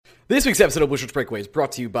This week's episode of Bushwich Breakaway is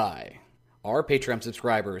brought to you by our Patreon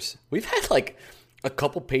subscribers. We've had like a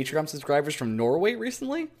couple Patreon subscribers from Norway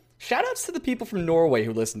recently. Shoutouts to the people from Norway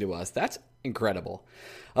who listen to us. That's incredible.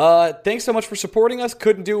 Thanks so much for supporting us.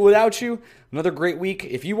 Couldn't do it without you. Another great week.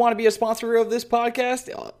 If you want to be a sponsor of this podcast,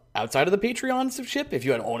 outside of the Patreon subship, if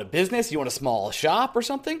you want to own a business, you want a small shop or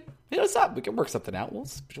something, hit us up. We can work something out.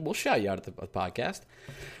 We'll shout you out at the podcast.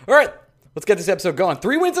 All right, let's get this episode going.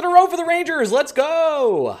 3 wins in a row for the Rangers. Let's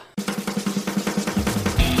go.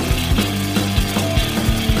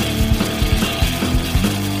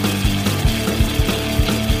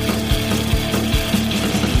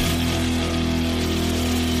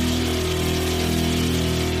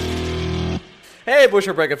 Hey,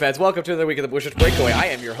 Bushwich Breakaway fans. Welcome to another week of the Bushwich Breakaway. I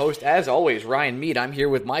am your host, as always, Ryan Mead. I'm here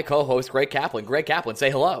with my co-host, Greg Kaplan. Greg Kaplan,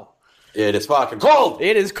 say hello. It is fucking cold.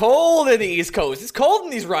 It is cold in the East Coast. It's cold in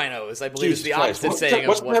these rhinos. I believe it's the opposite saying.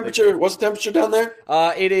 What's the temperature? What's the temperature down there?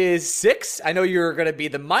 It is 6. I know you're going to be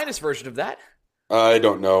the minus version of that. I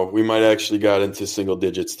don't know. We might actually got into single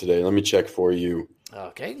digits today. Let me check for you.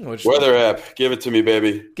 Okay. Weather app. Give it to me,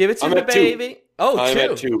 baby. Give it to me, baby. 2. Oh, I'm 2.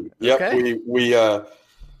 at 2. Yep. Okay.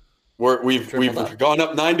 We've gone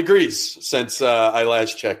up 9 degrees since I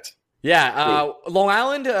last checked. Yeah, Long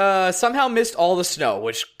Island somehow missed all the snow,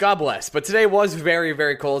 which God bless. But today was very,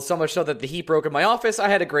 very cold, so much so that the heat broke in my office. I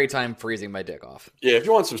had a great time freezing my dick off. Yeah, if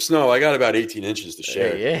you want some snow, I got about 18 inches to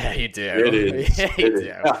share. Yeah, you do. It is. Yeah, you do.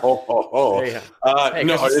 Yeah. Hey,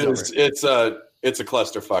 no, it's a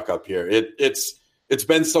clusterfuck up here. It's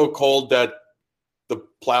been so cold that the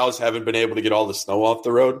plows haven't been able to get all the snow off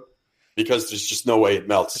the road. Because there's just no way it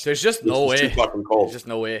melts. There's just no way. It's too fucking cold. There's just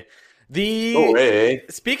no way. No way.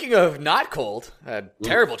 Speaking of not cold,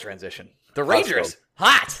 terrible transition. The Rangers,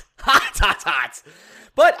 hot.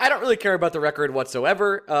 But I don't really care about the record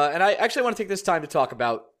whatsoever. And I actually want to take this time to talk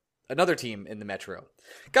about another team in the Metro.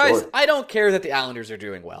 Guys, sure. I don't care that the Islanders are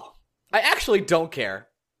doing well. I actually don't care.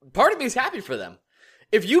 Part of me is happy for them.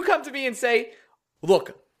 If you come to me and say,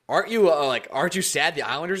 look, aren't you sad the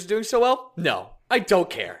Islanders are doing so well? No, I don't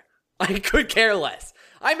care. I could care less.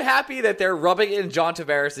 I'm happy that they're rubbing it in John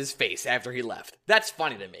Tavares' face after he left. That's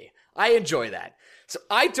funny to me. I enjoy that. So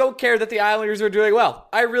I don't care that the Islanders are doing well.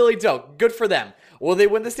 I really don't. Good for them. Will they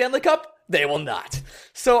win the Stanley Cup? They will not.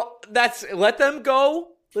 So let them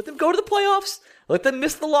go. Let them go to the playoffs. Let them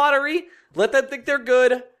miss the lottery. Let them think they're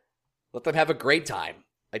good. Let them have a great time.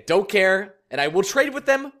 I don't care, and I will trade with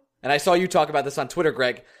them. And I saw you talk about this on Twitter,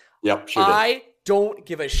 Greg. Yep, sure did. I don't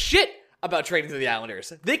give a shit about trading to the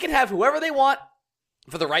Islanders. They can have whoever they want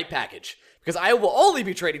for the right package. Because I will only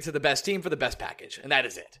be trading to the best team for the best package. And that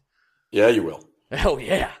is it. Yeah, you will. Oh,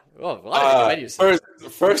 yeah. Oh, a lot of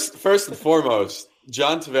venues. First and foremost,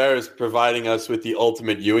 John Tavares providing us with the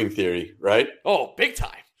ultimate Ewing theory, right? Oh, big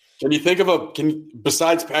time. Can you think of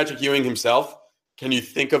besides Patrick Ewing himself, can you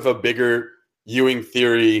think of a bigger Ewing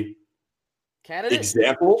theory candidate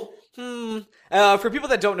example? For people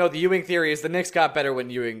that don't know, the Ewing theory is the Knicks got better when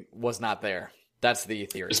Ewing was not there. That's the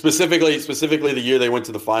theory. Specifically the year they went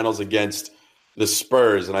to the finals against the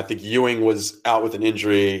Spurs, and I think Ewing was out with an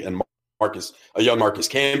injury, and a young Marcus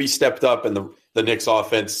Camby stepped up, and the Knicks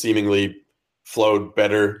offense seemingly flowed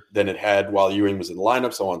better than it had while Ewing was in the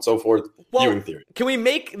lineup, so on and so forth. Well, Ewing theory. Can we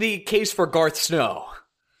make the case for Garth Snow?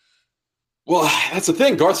 Well, that's the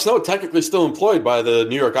thing. Garth Snow technically still employed by the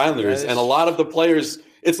New York Islanders, and a lot of the players.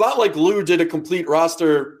 It's not like Lou did a complete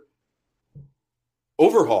roster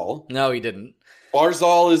overhaul. No, he didn't.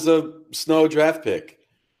 Barzal is a Snow draft pick.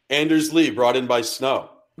 Anders Lee brought in by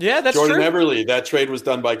Snow. Yeah, that's Jordan true. Eberle, that trade was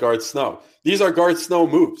done by Garth Snow. These are Garth Snow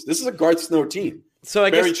moves. This is a Garth Snow team.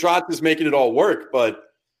 So Barry Trotz is making it all work, but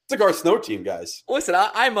it's a Garth Snow team, guys. Listen,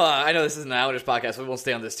 I know this isn't an Islanders podcast, so we won't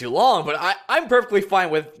stay on this too long, but I'm perfectly fine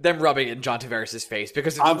with them rubbing it in John Tavares' face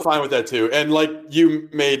because I'm fine with that too. And like you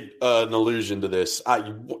made an allusion to this,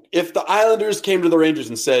 if the Islanders came to the Rangers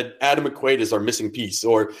and said Adam McQuaid is our missing piece,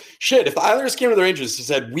 or shit, if the Islanders came to the Rangers and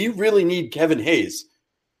said we really need Kevin Hayes,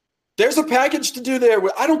 there's a package to do there.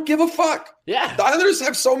 I don't give a fuck. Yeah, the Islanders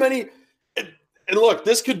have so many. And look,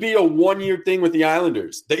 this could be a 1-year thing with the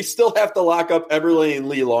Islanders. They still have to lock up Eberle and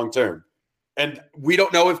Lee long term. And we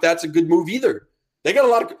don't know if that's a good move either. They got a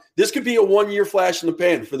lot of – this could be a 1-year flash in the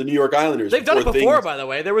pan for the New York Islanders. They've done it before, by the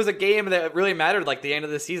way. There was a game that really mattered like the end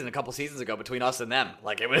of the season a couple seasons ago between us and them.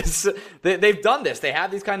 Like it was – they've done this. They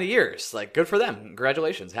have these kind of years. Like good for them.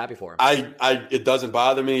 Congratulations. Happy for them. It doesn't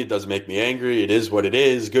bother me. It doesn't make me angry. It is what it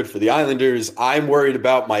is. Good for the Islanders. I'm worried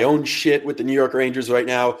about my own shit with the New York Rangers right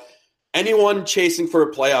now. Anyone chasing for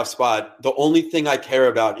a playoff spot, the only thing I care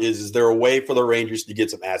about is there a way for the Rangers to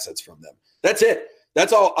get some assets from them? That's it.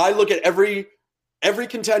 That's all. I look at every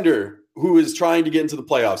contender who is trying to get into the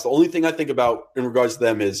playoffs, the only thing I think about in regards to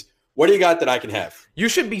them is, what do you got that I can have? You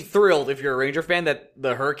should be thrilled if you're a Ranger fan that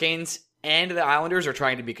the Hurricanes and the Islanders are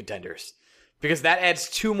trying to be contenders. Because that adds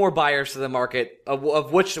two more buyers to the market,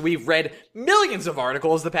 of which we've read millions of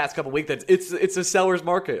articles the past couple weeks that it's a seller's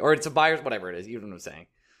market, or it's a buyer's, whatever it is. You know what I'm saying?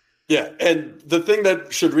 Yeah, and the thing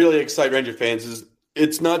that should really excite Ranger fans is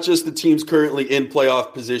it's not just the teams currently in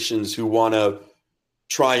playoff positions who want to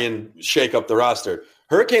try and shake up the roster.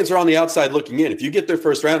 Hurricanes are on the outside looking in. If you get their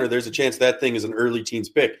first rounder, there's a chance that thing is an early teens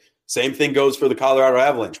pick. Same thing goes for the Colorado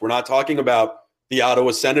Avalanche. We're not talking about the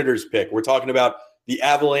Ottawa Senators pick. We're talking about the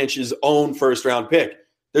Avalanche's own first-round pick.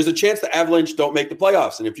 There's a chance the Avalanche don't make the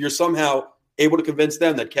playoffs. And if you're somehow able to convince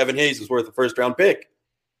them that Kevin Hayes is worth a first-round pick,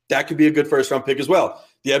 that could be a good first-round pick as well.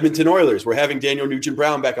 The Edmonton Oilers, we're having Daniel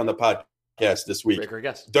Nugent-Brown back on the podcast this week.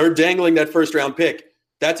 They're dangling that first-round pick.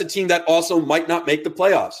 That's a team that also might not make the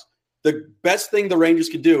playoffs. The best thing the Rangers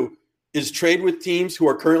could do is trade with teams who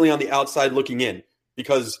are currently on the outside looking in.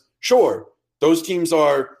 Because, sure, those teams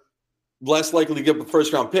are less likely to get the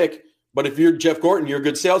first-round pick. But if you're Jeff Gorton, you're a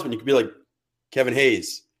good salesman. You could be like, Kevin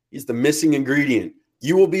Hayes, he's the missing ingredient.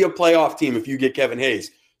 You will be a playoff team if you get Kevin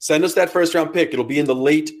Hayes. Send us that first-round pick. It'll be in the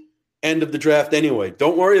late end of the draft anyway.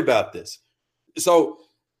 Don't worry about this. So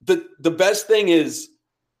the best thing is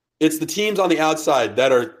it's the teams on the outside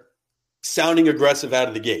that are sounding aggressive out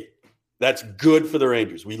of the gate. That's good for the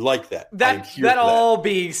Rangers. We like that. That all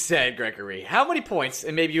being said, Gregory, how many points,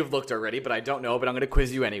 and maybe you've looked already, but I don't know, but I'm going to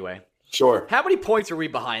quiz you anyway. Sure. How many points are we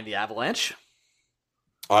behind the Avalanche?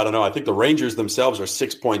 I don't know. I think the Rangers themselves are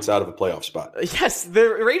 6 points out of a playoff spot. Yes, the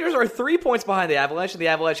Rangers are 3 points behind the Avalanche, and the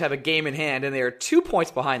Avalanche have a game in hand, and they are 2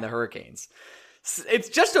 points behind the Hurricanes. It's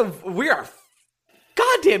just we are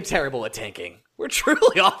goddamn terrible at tanking. We're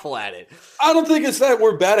truly awful at it. I don't think it's that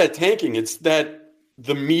we're bad at tanking. It's that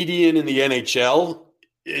the median in the NHL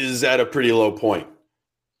is at a pretty low point.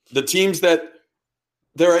 The teams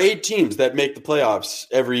there are 8 teams that make the playoffs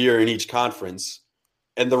every year in each conference,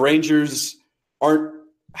 and the Rangers aren't.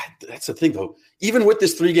 That's the thing, though. Even with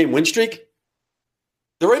this 3-game win streak,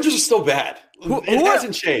 the Rangers are still bad. It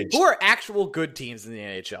hasn't changed. Who are actual good teams in the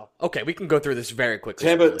NHL? Okay, we can go through this very quickly.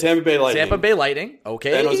 Tampa Bay Lightning. Tampa Bay Lightning.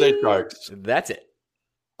 Okay. San Jose Sharks. That's it.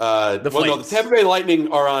 The Tampa Bay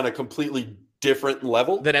Lightning are on a completely different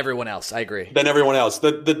level than everyone else. I agree. Than everyone else.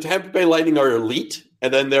 The Tampa Bay Lightning are elite,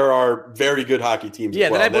 and then there are very good hockey teams. Yeah,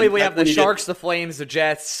 as well. Then I believe we have the Sharks, the Flames, the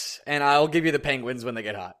Jets, and I'll give you the Penguins when they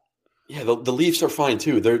get hot. Yeah, the Leafs are fine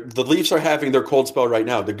too. The Leafs are having their cold spell right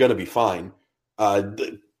now. They're going to be fine.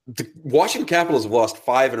 The Washington Capitals have lost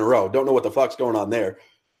 5 in a row. Don't know what the fuck's going on there.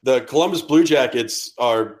 The Columbus Blue Jackets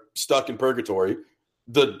are stuck in purgatory.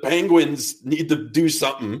 The Penguins need to do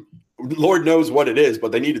something. Lord knows what it is,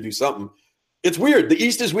 but they need to do something. It's weird. The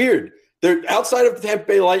East is weird. They're outside of the Tampa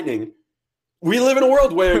Bay Lightning. We live in a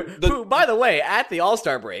world where who, by the way, at the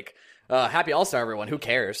All-Star break, happy All-Star everyone, who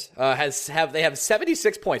cares? They have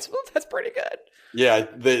 76 points. Well, that's pretty good. Yeah,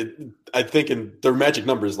 I think their magic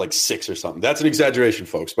number is like 6 or something. That's an exaggeration,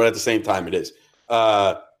 folks, but at the same time it is.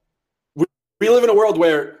 We live in a world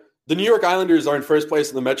where the New York Islanders are in first place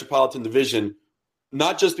in the Metropolitan Division,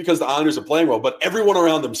 not just because the Islanders are playing well, but everyone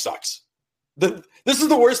around them sucks. This is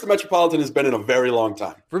the worst the Metropolitan has been in a very long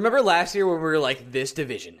time. Remember last year when we were like, this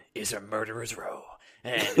division is a murderer's row?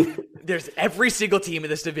 And there's every single team in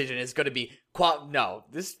this division is going to be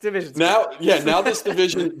this division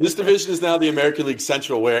this division is now the American League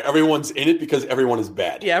Central, where everyone's in it because everyone is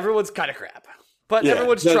bad. Yeah, everyone's kind of crap, but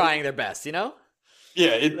everyone's trying their best, you know.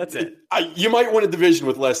 Yeah, that's it. You might win a division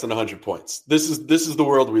with less than 100 points. This is the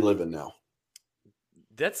world we live in now.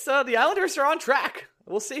 That's the Islanders are on track.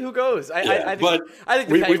 We'll see who goes. I think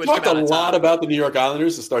we've talked a lot about the New York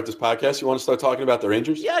Islanders to start this podcast. You want to start talking about the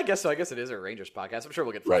Rangers? Yeah, I guess so. I guess it is a Rangers podcast. I'm sure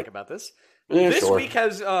we'll get frank about this. Yeah, this week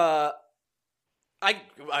has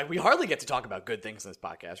we hardly get to talk about good things in this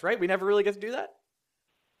podcast, right? We never really get to do that.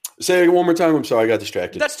 Say it one more time. I'm sorry, I got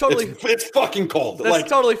distracted. That's totally. It's fucking cold. That's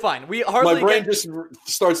totally fine. We hardly. My brain just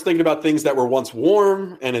starts thinking about things that were once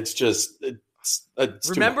warm, and it's just.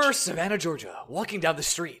 Remember Savannah, Georgia, walking down the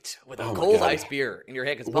street with a cold ice beer in your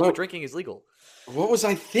hand because public drinking is legal. What was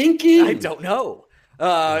I thinking? I don't know.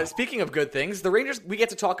 Speaking of good things, the Rangers, we get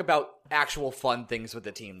to talk about actual fun things with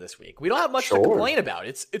the team this week. We don't have much to complain about.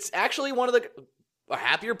 It's actually one of the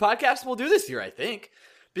happier podcasts we'll do this year, I think,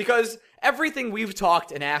 because everything we've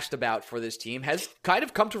talked and asked about for this team has kind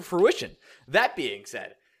of come to fruition. That being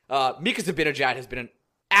said, Mika Zibanejad has been an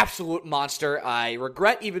absolute monster. I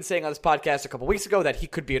regret even saying on this podcast a couple weeks ago that he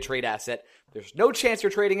could be a trade asset. There's no chance you're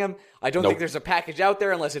trading him. I don't think there's a package out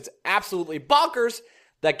there unless it's absolutely bonkers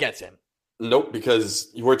that gets him. Nope,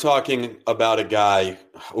 because we're talking about a guy.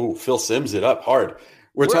 Oh, Phil Simms it up hard.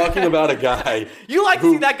 We're talking about a guy. You like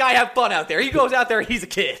to see that guy have fun out there. He goes out there and he's a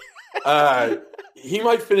kid. He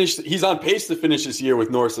might finish. He's on pace to finish this year with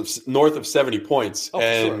north of 70 points.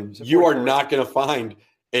 And sure. you are not going to find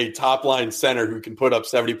a top line center who can put up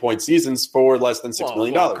 70-point seasons for less than $6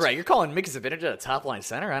 million. Great. You're calling Mika Zibanejad a top line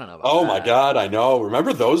center? I don't know about that. Oh, my God. I know.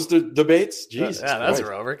 Remember those debates? Jesus. Yeah, those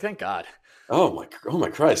are over. Thank God. Oh my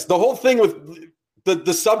Christ. The whole thing with the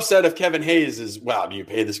subset of Kevin Hayes is, wow, do you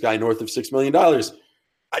pay this guy north of $6 million?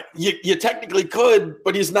 You technically could,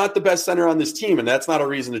 but he's not the best center on this team. And that's not a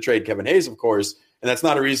reason to trade Kevin Hayes, of course. And that's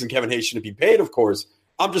not a reason Kevin Hayes shouldn't be paid, of course.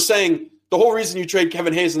 I'm just saying the whole reason you trade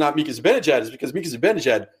Kevin Hayes and not Mika Zibanejad is because Mika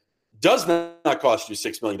Zibanejad does not cost you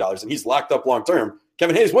 $6 million and he's locked up long term.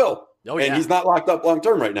 Kevin Hayes will. Oh, yeah. And he's not locked up long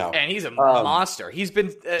term right now. And he's a monster. He's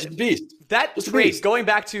been a beast. That trade, going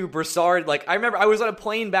back to Broussard, like I remember I was on a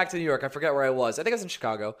plane back to New York. I forget where I was. I think I was in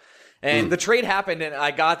Chicago. And the trade happened and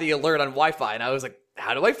I got the alert on Wi-Fi and I was like,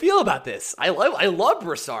 how do I feel about this? I love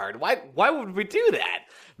Broussard. Why would we do that?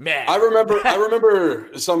 Man. I remember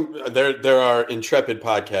there are intrepid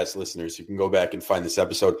podcast listeners who can go back and find this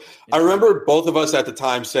episode. I remember both of us at the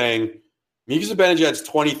time saying Mika Zibanejad's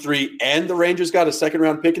 23 and the Rangers got a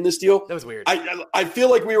second-round pick in this deal. That was weird. I feel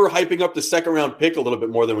like we were hyping up the second-round pick a little bit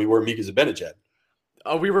more than we were Mika Zibanejad.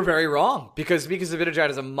 We were very wrong because Mika Zibanejad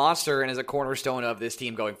is a monster and is a cornerstone of this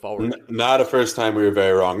team going forward. Not a first time we were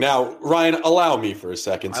very wrong. Now, Ryan, allow me for a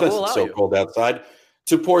second, since it's so cold outside,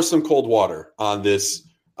 to pour some cold water on this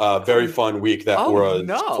very fun week that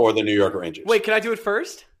was for the New York Rangers. Wait, can I do it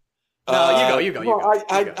first? No, you go.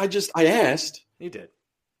 I asked. You did.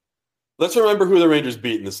 Let's remember who the Rangers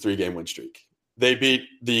beat in this 3-game win streak. They beat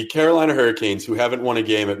the Carolina Hurricanes, who haven't won a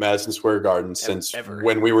game at Madison Square Garden since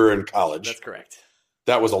when we were in college. That's correct.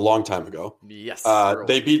 That was a long time ago. Yes.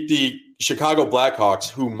 They beat the Chicago Blackhawks,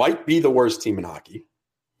 who might be the worst team in hockey.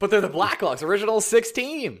 But they're the Blackhawks, original 6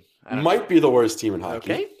 team. Might be the worst team in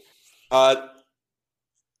hockey. Okay.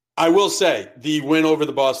 I will say the win over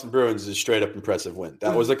the Boston Bruins is a straight up impressive win.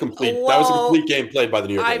 That was a complete game played by the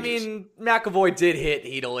New York Rangers. I mean, McAvoy did hit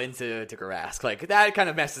Hedl into Garask. Like that kind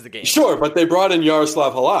of messes the game. Sure, but they brought in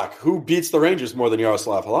Yaroslav Halak. Who beats the Rangers more than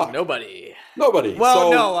Yaroslav Halak? Nobody.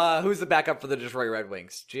 Well, no. Who's the backup for the Detroit Red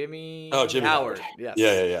Wings? Jimmy Howard. Yes.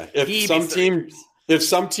 Yeah. If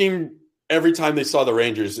some team every time they saw the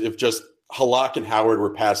Rangers, if just Halak and Howard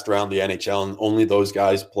were passed around the NHL and only those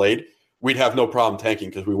guys played, we'd have no problem tanking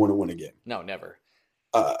because we wouldn't win a game. No, never.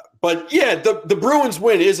 But yeah, the Bruins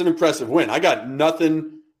win is an impressive win. I got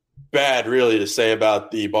nothing bad really to say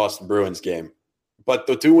about the Boston Bruins game. But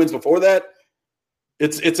the 2 wins before that,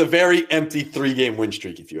 it's a very empty 3-game win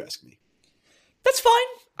streak, if you ask me. That's fine.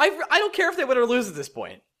 I don't care if they win or lose at this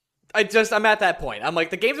point. I'm at that point. I'm like,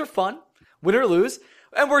 the games are fun, win or lose,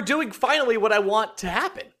 and we're doing finally what I want to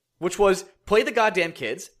happen, which was play the goddamn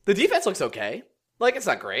kids. The defense looks okay. Like, it's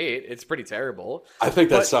not great. It's pretty terrible. I think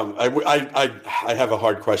that's I have a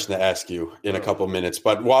hard question to ask you in a couple of minutes.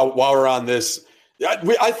 But while we're on this,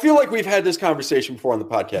 I feel like we've had this conversation before on the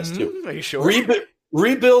podcast, too. Are you sure?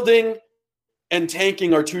 Rebuilding and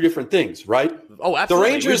tanking are 2 different things, right? Oh, absolutely.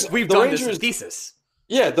 The Rangers, we've done this thesis.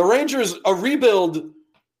 Yeah, the Rangers, a rebuild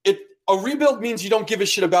means you don't give a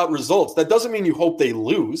shit about results. That doesn't mean you hope they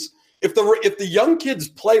lose. If the young kids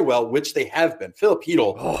play well, which they have been, Philip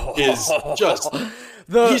Hedl is just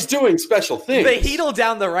he's doing special things. The Hedl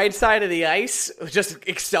down the right side of the ice, just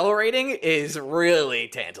accelerating, is really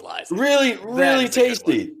tantalizing. Really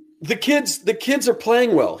tasty. The kids are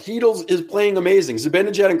playing well. Hedl is playing amazing.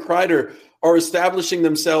 Zibanejad and Kreider are establishing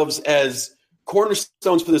themselves as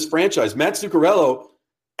cornerstones for this franchise. Matt Zuccarello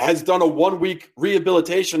has done a 1-week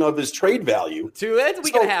rehabilitation of his trade value. It's a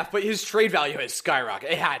week and a half, but his trade value has skyrocketed.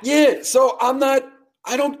 It had to. Yeah, so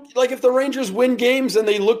I don't like if the Rangers win games and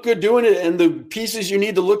they look good doing it and the pieces you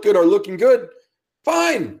need to look good are looking good,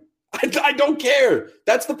 fine. I don't care.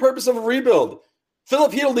 That's the purpose of a rebuild.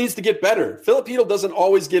 Philip Hedl needs to get better. Philip Hedl doesn't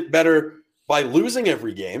always get better by losing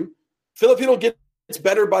every game. Philip Hedl gets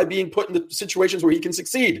better by being put in the situations where he can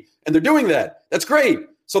succeed, and they're doing that. That's great.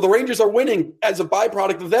 So the Rangers are winning as a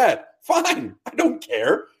byproduct of that. Fine. I don't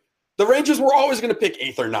care. The Rangers were always going to pick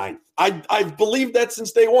 8th or 9th. I've believed that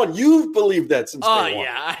since day one. You've believed that since day one. Oh,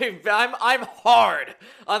 yeah. I'm hard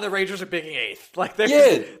on the Rangers are picking 8th. Like,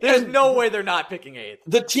 there's no way they're not picking 8th.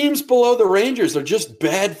 The teams below the Rangers are just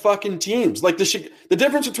bad fucking teams. Like, the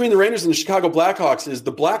difference between the Rangers and the Chicago Blackhawks is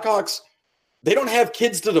the Blackhawks, they don't have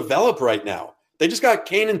kids to develop right now. They just got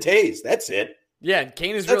Kane and Taves. That's it. Yeah,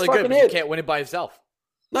 Kane is really good, but he can't win it by himself.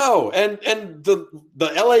 No, and the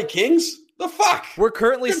LA Kings, The fuck? We're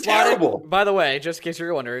currently They're slotted. terrible. By the way, just in case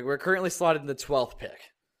you're wondering, we're currently slotted in the 12th pick.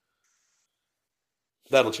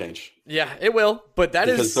 That'll change. Yeah, it will. But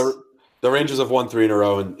Because the Rangers have won 3 in a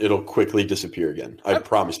row, and it'll quickly disappear again. I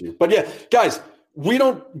promise you. But yeah, guys, we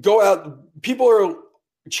don't go out. People are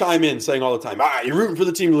chime in saying all the time, you're rooting for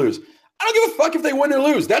the team to lose. I don't give a fuck if they win or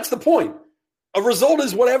lose. That's the point. A result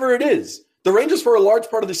is whatever it is. The Rangers, for a large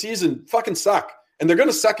part of the season, fucking suck. And they're going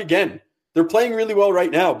to suck again. They're playing really well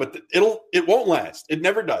right now, but it won't last. It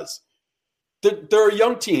never does. They're a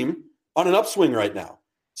young team on an upswing right now.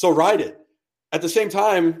 So ride it. At the same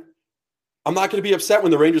time, I'm not going to be upset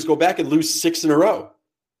when the Rangers go back and lose 6 in a row.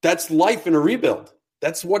 That's life in a rebuild.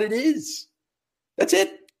 That's what it is. That's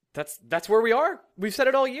it. That's where we are. We've said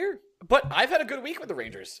it all year. But I've had a good week with the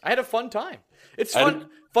Rangers. I had a fun time. It's fun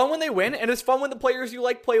when they win, and it's fun when the players you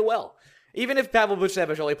like play well. Even if Pavel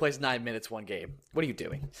Buchnevich only plays 9 minutes one game. What are you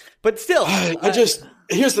doing? But still.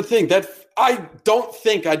 Here's the thing. That I don't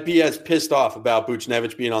think I'd be as pissed off about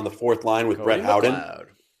Buchnevich being on the fourth line with Brett Howden.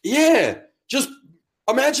 Yeah. Just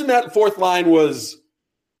imagine that fourth line was,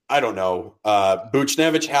 I don't know,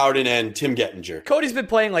 Buchnevich, Howden, and Tim Gettinger. Cody's been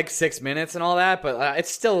playing like 6 minutes and all that, but it's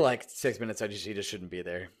still like 6 minutes. He just shouldn't be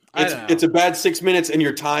there. It's a bad 6 minutes, and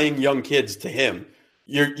you're tying young kids to him.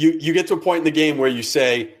 You get to a point in the game where you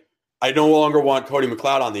say, I no longer want Cody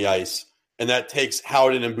McLeod on the ice, and that takes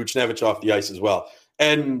Howden and Buchnevich off the ice as well.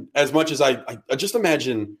 And as much as I just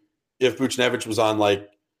imagine if Buchnevich was on like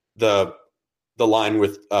the line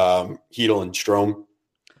with Hedl and Strome.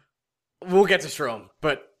 We'll get to Strome,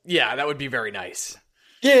 but yeah, that would be very nice.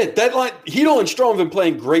 Yeah, that line, Hedl and Strome have been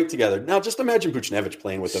playing great together. Now, just imagine Buchnevich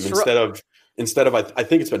playing with them instead of I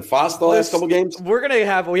think it's been Foss the last couple games.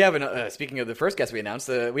 Speaking of the first guest we announced,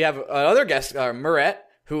 we have another guest, Muret,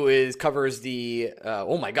 who covers the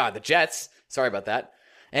the Jets. Sorry about that.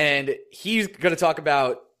 And he's going to talk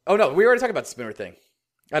about. Oh no, we already talked about the Spooner thing.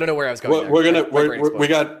 I don't know where I was going.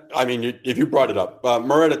 If you brought it up,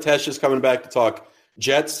 Muret Atesh is coming back to talk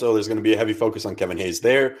Jets, so there's going to be a heavy focus on Kevin Hayes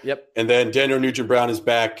there. Yep. And then Daniel Nugent-Brown is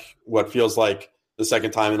back. What feels like the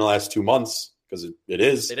second time in the last 2 months, because it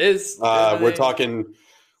is. It is. We're talking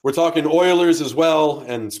Oilers as well,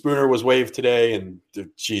 and Spooner was waived today. And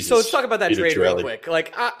Jesus. So let's talk about that trade real quick.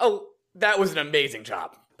 That was an amazing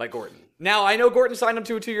job by Gordon. Now I know Gordon signed him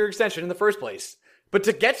to a 2-year extension in the first place, but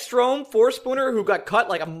to get Strome for Spooner, who got cut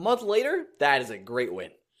like a month later, that is a great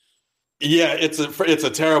win. Yeah, it's a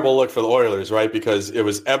terrible look for the Oilers, right? Because it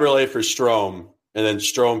was Eberle for Strome, and then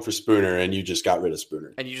Strome for Spooner, and you just got rid of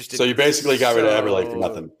Spooner. And you basically got rid of Eberle for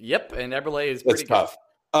nothing. Yep, and Eberle is pretty tough.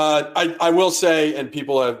 I will say, and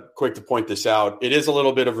people are quick to point this out, it is a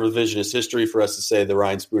little bit of revisionist history for us to say the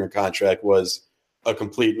Ryan Spooner contract was a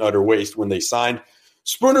complete and utter waste when they signed.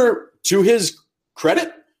 Spooner, to his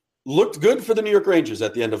credit, looked good for the New York Rangers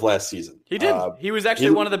at the end of last season. He did. He was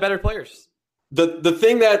actually one of the better players. The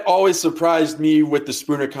thing that always surprised me with the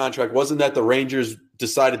Spooner contract wasn't that the Rangers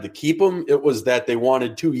decided to keep him. It was that they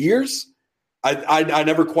wanted 2 years. I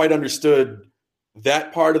never quite understood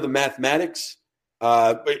that part of the mathematics.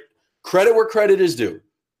 But credit where credit is due.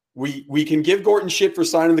 We can give Gorton shit for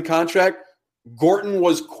signing the contract. Gorton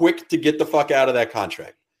was quick to get the fuck out of that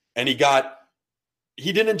contract. And he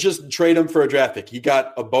didn't just trade him for a draft pick. He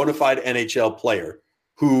got a bona fide NHL player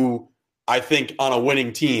who I think on a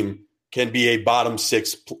winning team can be a bottom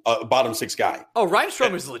six guy. Oh, Ryan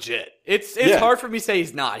Strome is legit. It's hard for me to say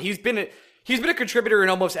he's not. He's been a contributor in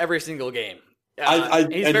almost every single game.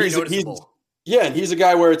 He's very noticeable. And he's a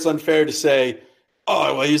guy where it's unfair to say,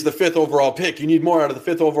 oh, well, he's the 5th overall pick. You need more out of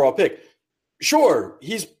the 5th overall pick. Sure,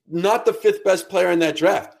 he's not the 5th best player in that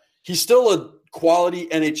draft. He's still a quality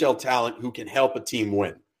NHL talent who can help a team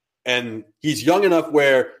win. And he's young enough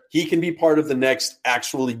where he can be part of the next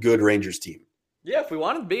actually good Rangers team. Yeah, if we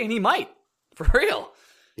want him to be, and he might. For real.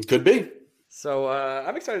 It could be. So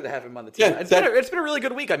I'm excited to have him on the team. Yeah, it's been a really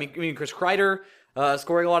good week. I mean, Chris Kreider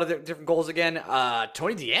scoring a lot of different goals again.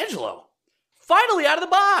 Tony DeAngelo, finally out of the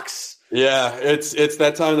box. Yeah, it's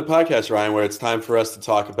that time in the podcast, Ryan, where it's time for us to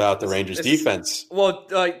talk about the Rangers defense. Well,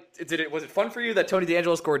 was it fun for you that Tony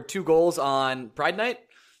DeAngelo scored 2 goals on Pride Night?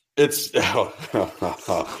 It's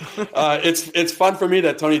fun for me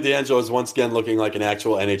that Tony DeAngelo is once again looking like an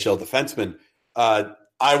actual NHL defenseman.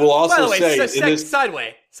 I will also By the way, say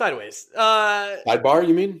sideways. Sidebar,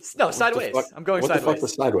 you mean? No, sideways. I'm going sideways. What the fuck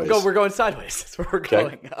was sideways? We're going sideways. That's where we're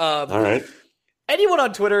going. All right. anyone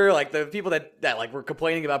on Twitter, like the people that like were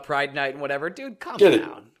complaining about Pride Night and whatever, dude, calm Get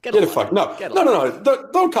down. Get a fuck no.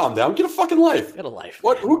 Don't calm down. Get a fucking life. Get a life.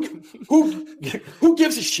 What? Who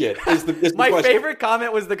gives a shit? Is the My question. favorite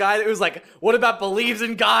comment was the guy that was like, "What about believes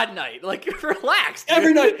in God night?" Like, relax.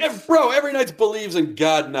 Dude. Every night's believes in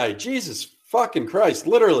God night. Jesus fucking Christ!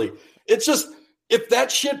 Literally, it's just. If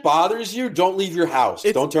that shit bothers you, don't leave your house.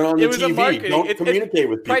 Don't turn on the TV. Don't communicate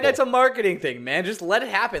with people. Pride Night's a marketing thing, man. Just let it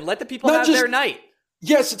happen. Let the people have their night.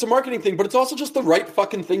 Yes, it's a marketing thing, but it's also just the right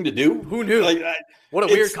fucking thing to do. Who knew? What a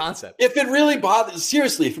weird concept. If it really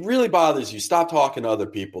bothers you, stop talking to other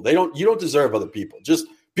people. You don't deserve other people. Just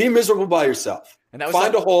be miserable by yourself. And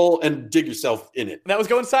find a hole and dig yourself in it. That was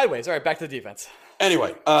going sideways. All right, back to the defense.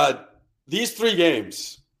 Anyway, these 3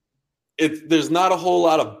 games. There's not a whole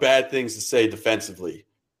lot of bad things to say defensively.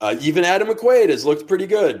 Even Adam McQuaid has looked pretty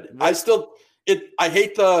good. I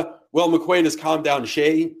hate McQuaid has calmed down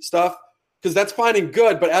Shea stuff because that's fine and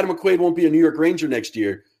good, but Adam McQuaid won't be a New York Ranger next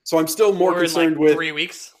year. So I'm still more concerned with 3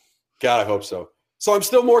 weeks. God, I hope so. So I'm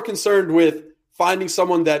still more concerned with finding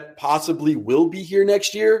someone that possibly will be here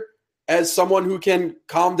next year as someone who can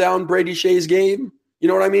calm down Brady Shea's game. You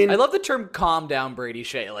know what I mean? I love the term calm down Brady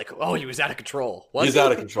Shea. Like, oh, he was out of control. He's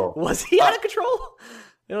out of control. Was he out of control?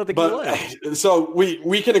 I don't think he was. So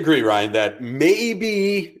we can agree, Ryan, that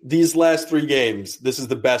maybe these last 3 games, this is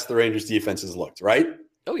the best the Rangers defense has looked, right?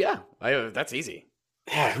 Oh, yeah. That's easy.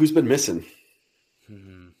 Yeah, who's been missing?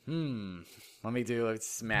 Let me do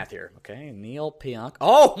math here. Okay, Neil Pionk.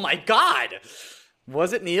 Oh, my God.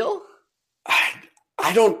 Was it Neil?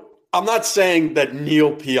 I'm not saying that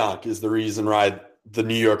Neil Pionk is the reason, right? The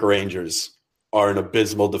New York Rangers are an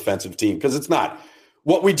abysmal defensive team because it's not.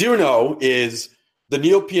 What we do know is the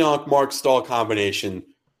Neil Pionk Mark Stahl combination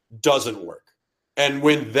doesn't work. And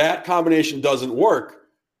when that combination doesn't work,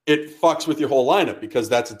 it fucks with your whole lineup because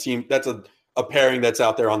that's a pairing that's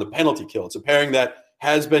out there on the penalty kill. It's a pairing that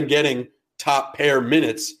has been getting top pair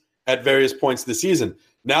minutes at various points this season.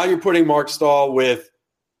 Now you're putting Mark Stahl with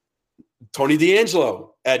Tony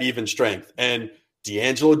DeAngelo at even strength, and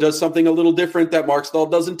DeAngelo does something a little different that Mark Stahl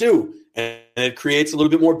doesn't do, and it creates a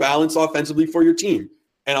little bit more balance offensively for your team.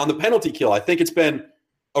 And on the penalty kill, I think it's been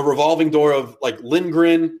a revolving door of like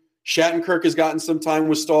Lindgren, Shattenkirk has gotten some time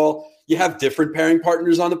with Stahl. You have different pairing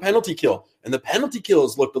partners on the penalty kill, and the penalty kill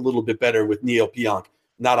has looked a little bit better with Neil Pionk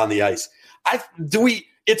not on the ice.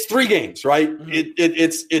 It's 3 games, right?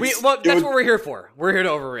 Mm-hmm. That's what we're here for. We're here to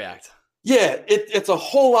overreact. Yeah, it's a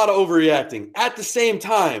whole lot of overreacting. At the same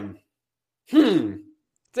time, it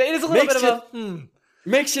is a little bit of a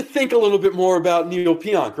makes you think a little bit more about Neil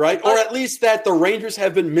Pionk, right? Or at least that the Rangers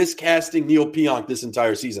have been miscasting Neil Pionk this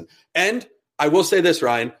entire season. And I will say this,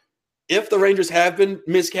 Ryan, if the Rangers have been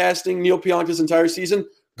miscasting Neil Pionk this entire season,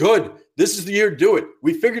 good. This is the year to do it.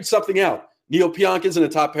 We figured something out. Neil Pionk isn't a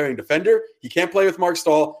top pairing defender. He can't play with Mark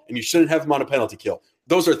Stahl, and you shouldn't have him on a penalty kill.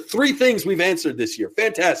 Those are 3 things we've answered this year.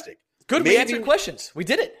 Fantastic. Good. We answered questions. We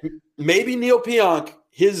did it. Maybe Neil Pionk,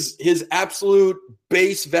 his absolute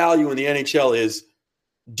base value in the NHL is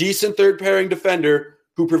decent third pairing defender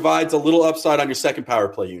who provides a little upside on your second power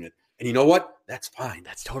play unit. And you know what? That's fine.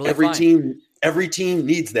 That's totally fine. Every team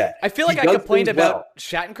needs that. I feel like I complained about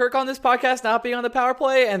Shattenkirk on this podcast not being on the power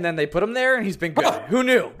play, and then they put him there, and he's been good. Who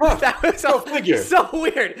knew? That was so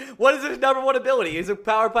weird. What is his number 1 ability? He's a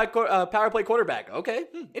power play quarterback. Okay,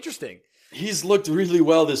 interesting. He's looked really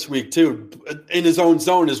well this week, too, in his own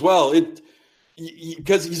zone as well.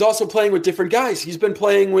 Because he's also playing with different guys. He's been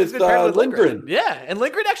playing with Lindgren. Yeah, and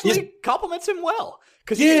Lindgren actually compliments him well.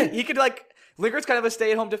 Because he could, Lindgren's kind of a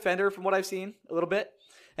stay-at-home defender from what I've seen a little bit.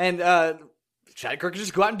 And Shattenkirk could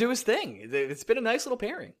just go out and do his thing. It's been a nice little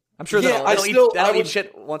pairing. I'm sure that'll eat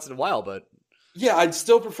shit once in a while, but... Yeah, I'd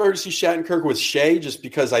still prefer to see Shattenkirk with Shea just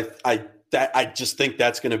because I just think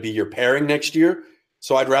that's going to be your pairing next year.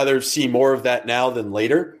 So I'd rather see more of that now than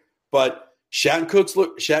later. But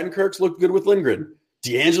Shattenkirk's looked good with Lindgren.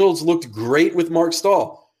 DeAngelo's looked great with Mark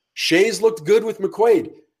Stahl. Shea's looked good with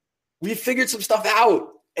McQuaid. We figured some stuff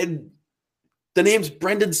out. And the names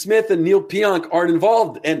Brendan Smith and Neil Pionk aren't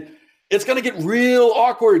involved. And it's going to get real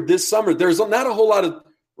awkward this summer. There's not a whole lot of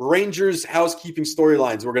Rangers housekeeping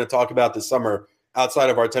storylines we're going to talk about this summer outside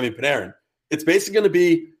of Artemi Panarin. It's basically going to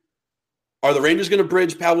be, are the Rangers going to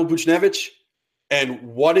bridge Pavel Buchnevich? And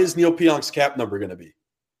what is Neil Pionk's cap number going to be?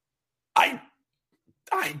 I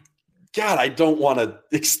don't want to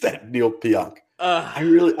extend Neil Pionk.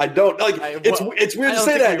 I don't. It's weird to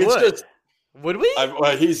say that. It's just, would we?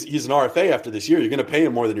 He's an RFA after this year. You're going to pay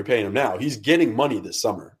him more than you're paying him now. He's getting money this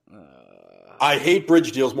summer. I hate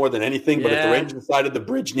bridge deals more than anything, but if the Rangers decided to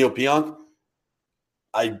bridge Neil Pionk,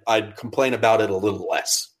 I'd complain about it a little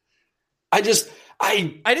less.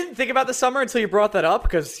 I didn't think about the summer until you brought that up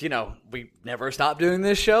because, we never stop doing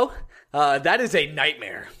this show. That is a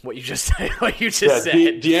nightmare, what you just said.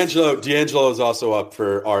 Said. D'Angelo is also up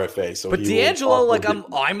for RFA. So, but D'Angelo,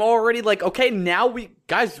 I'm already okay. Now we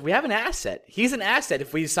have an asset. He's an asset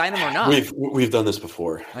if we sign him or not. We've done this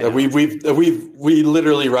before. We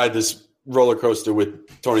literally ride this roller coaster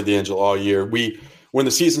with Tony D'Angelo all year. When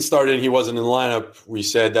the season started and he wasn't in the lineup, we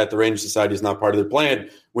said that the Rangers decided he's not part of their plan.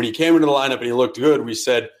 When he came into the lineup and he looked good, we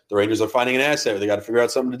said the Rangers are finding an asset. They got to figure out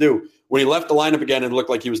something to do. When he left the lineup again and looked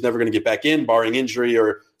like he was never going to get back in, barring injury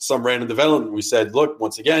or some random development, we said, look,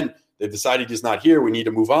 once again, they've decided he's not here. We need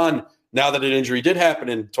to move on. Now that an injury did happen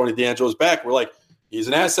and Tony D'Angelo is back, we're like, he's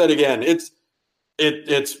an asset again. It's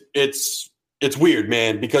weird,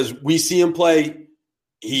 man, because we see him play.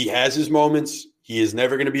 He has his moments. He is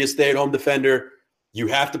never going to be a stay-at-home defender. You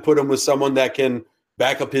have to put him with someone that can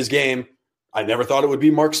back up his game. I never thought it would be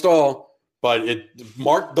Mark Stahl, but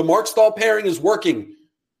the Mark Stahl pairing is working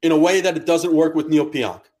in a way that it doesn't work with Neil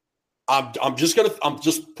Pionk. I'm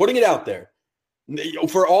just putting it out there.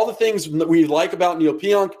 For all the things that we like about Neil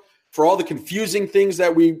Pionk, for all the confusing things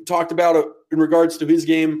that we talked about in regards to his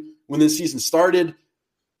game when this season started,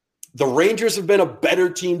 the Rangers have been a better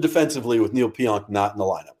team defensively with Neil Pionk not in the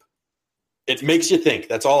lineup. It makes you think.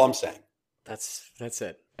 That's all I'm saying. That's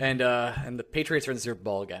it. And the Patriots are in the Super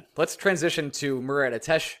Bowl again. Let's transition to Murat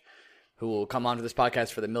Atesh, who will come onto this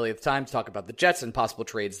podcast for the millionth time to talk about the Jets and possible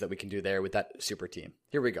trades that we can do there with that super team.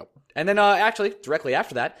 Here we go. And then actually, directly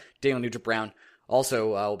after that, Daniel Nugent-Brown also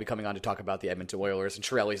will be coming on to talk about the Edmonton Oilers and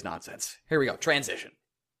Chiarelli's nonsense. Here we go. Transition.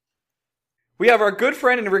 We have our good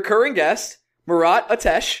friend and recurring guest, Murat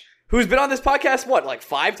Atesh, who's been on this podcast,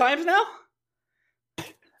 5 times now?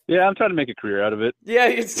 Yeah, I'm trying to make a career out of it. Yeah,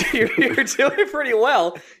 you're doing pretty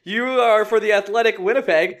well. You are for the Athletic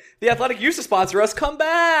Winnipeg. The Athletic used to sponsor us. Come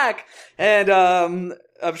back! And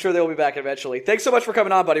I'm sure they'll be back eventually. Thanks so much for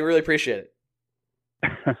coming on, buddy. Really appreciate it.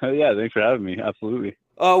 Yeah, thanks for having me. Absolutely.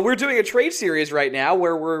 We're doing a trade series right now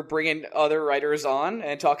where we're bringing other writers on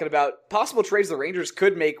and talking about possible trades the Rangers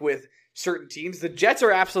could make with certain teams. The Jets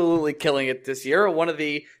are absolutely killing it this year, one of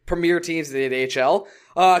the premier teams in the NHL.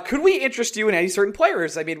 Could we interest you in any certain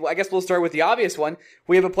players? I mean, I guess we'll start with the obvious one.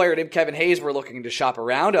 We have a player named Kevin Hayes we're looking to shop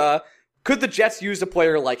around. Could the Jets use a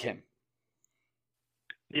player like him?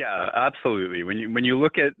 Yeah, absolutely. When you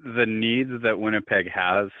look at the needs that Winnipeg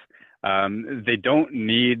has, they don't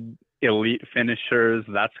need elite finishers.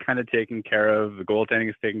 That's kind of taken care of. The goaltending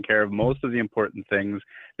is taken care of. Most of the important things.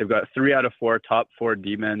 They've got 3 out of 4 top 4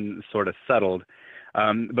 D-men sort of settled.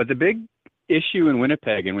 But the big issue in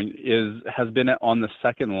Winnipeg has been on the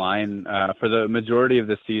second line for the majority of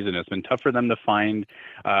the season. It's been tough for them to find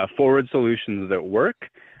forward solutions that work.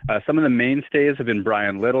 Some of the mainstays have been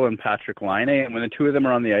Brian Little and Patrick Laine, and when the two of them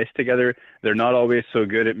are on the ice together, they're not always so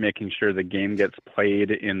good at making sure the game gets played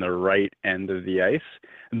in the right end of the ice.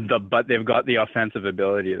 But they've got the offensive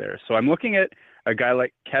ability there. So I'm looking at a guy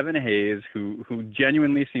like Kevin Hayes, who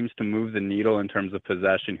genuinely seems to move the needle in terms of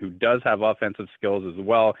possession, who does have offensive skills as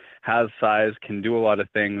well, has size, can do a lot of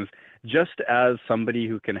things, just as somebody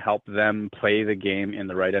who can help them play the game in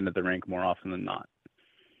the right end of the rink more often than not.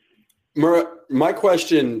 My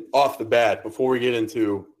question off the bat, before we get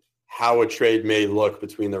into how a trade may look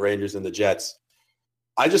between the Rangers and the Jets,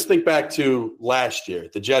 I just think back to last year.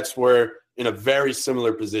 The Jets were in a very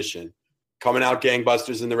similar position, coming out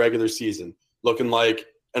gangbusters in the regular season, looking like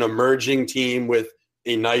an emerging team with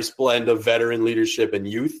a nice blend of veteran leadership and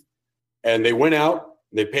youth. And they went out,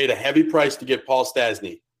 they paid a heavy price to get Paul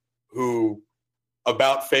Stastny, who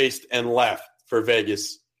about faced and left for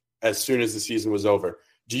Vegas as soon as the season was over.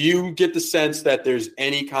 Do you get the sense that there's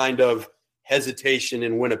any kind of hesitation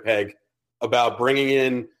in Winnipeg about bringing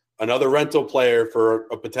in another rental player for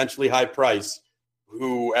a potentially high price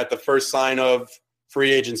who at the first sign of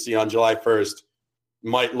free agency on July 1st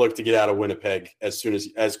might look to get out of Winnipeg as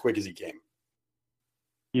quick as he came?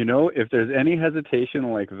 You know, if there's any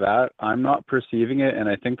hesitation like that, I'm not perceiving it, and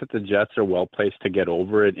I think that the Jets are well placed to get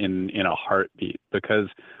over it in a heartbeat, because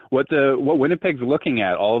what Winnipeg's looking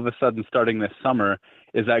at all of a sudden starting this summer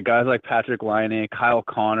is that guys like Patrick Laine, Kyle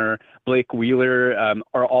Connor, Blake Wheeler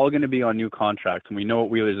are all going to be on new contracts, and we know what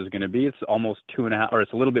Wheeler's is going to be. It's almost 2.5, or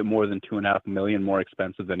it's a little bit more than $2.5 million more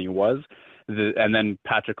expensive than he was. And then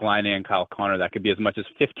Patrick Laine and Kyle Connor, that could be as much as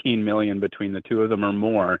 $15 million between the two of them or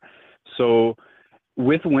more. So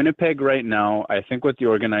with Winnipeg right now, I think what the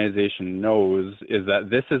organization knows is that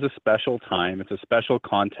this is a special time. It's a special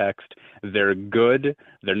context. They're good.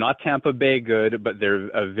 They're not Tampa Bay good, but they're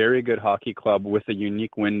a very good hockey club with a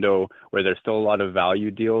unique window where there's still a lot of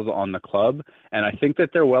value deals on the club. And I think that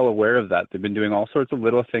they're well aware of that. They've been doing all sorts of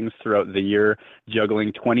little things throughout the year,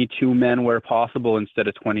 juggling 22 men where possible instead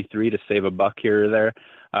of 23 to save a buck here or there.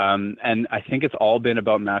 And I think it's all been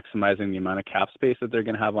about maximizing the amount of cap space that they're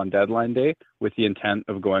going to have on deadline day with the intent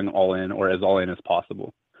of going all in or as all in as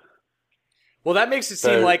possible. Well, that makes it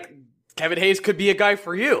seem like Kevin Hayes could be a guy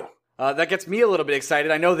for you. That gets me a little bit excited.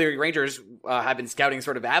 I know the Rangers have been scouting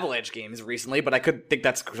sort of Avalanche games recently, but I could think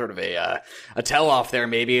that's sort of a tell-off there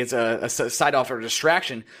maybe. It's a side-off or a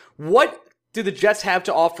distraction. What do the Jets have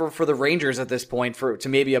to offer for the Rangers at this point to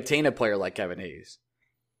maybe obtain a player like Kevin Hayes?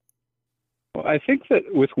 Well, I think that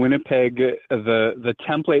with Winnipeg, the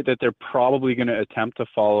template that they're probably going to attempt to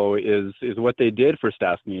follow is what they did for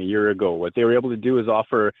Stastny a year ago. What they were able to do is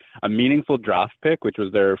offer a meaningful draft pick, which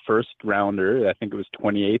was their first rounder. I think it was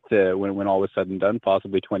 28th when all was said and done,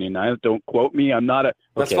 possibly 29th. Don't quote me. I'm not a... Okay.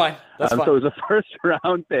 That's fine. That's fine. So it was a first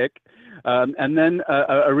round pick. And then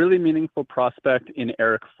a really meaningful prospect in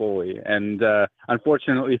Eric Foley. And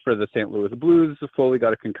unfortunately for the St. Louis Blues, Foley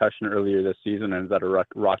got a concussion earlier this season and is at a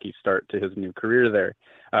rocky start to his new career there.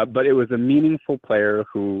 But it was a meaningful player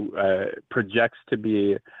who projects to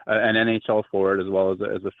be an NHL forward as well as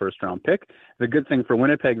a first-round pick. The good thing for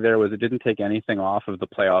Winnipeg there was it didn't take anything off of the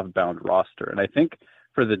playoff-bound roster. And I think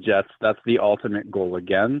for the Jets, that's the ultimate goal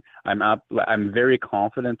again. I'm very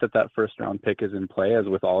confident that first round pick is in play, as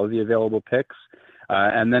with all of the available picks.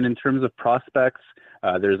 And then in terms of prospects,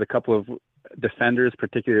 there's a couple of defenders,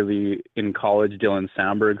 particularly in college, Dylan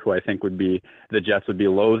Samberg, who I think the Jets would be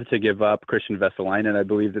loath to give up. Christian Vesalainen, I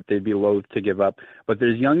believe that they'd be loath to give up. But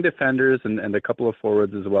there's young defenders and a couple of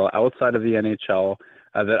forwards as well outside of the NHL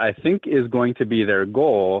that I think is going to be their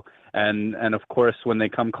goal. And of course, when they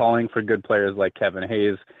come calling for good players like Kevin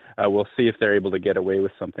Hayes, we'll see if they're able to get away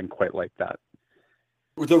with something quite like that.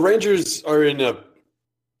 The Rangers are in a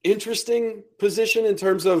interesting position in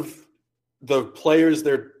terms of the players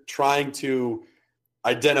they're trying to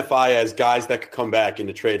identify as guys that could come back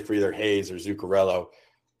into trade for either Hayes or Zuccarello.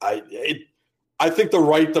 I think the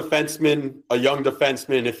right defenseman, a young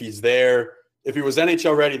defenseman, if he's there, if he was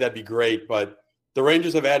NHL ready, that'd be great. But the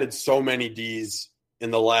Rangers have added so many Ds in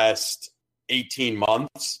the last 18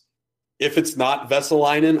 months. If it's not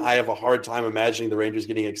Vesalainen, I have a hard time imagining the Rangers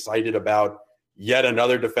getting excited about yet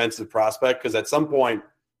another defensive prospect, because at some point,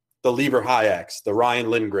 the Lever Hayeks, the Ryan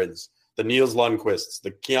Lindgrens, the Niels Lundqvists, the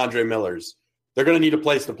Keandre Millers, they're going to need a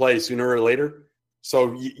place to play sooner or later.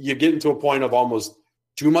 So you get into a point of almost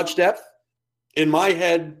too much depth. In my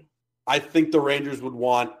head, I think the Rangers would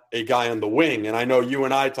want a guy on the wing. And I know you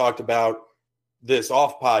and I talked about this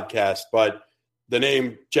off podcast, but the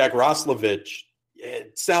name Jack Roslovic,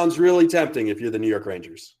 it sounds really tempting if you're the New York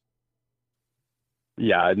Rangers.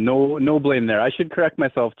 Yeah, no blame there. I should correct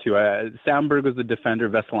myself too. Samberg was a defender.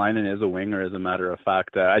 Vesalainen is a winger, as a matter of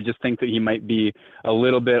fact. I just think that he might be a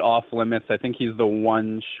little bit off limits. I think he's the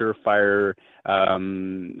one surefire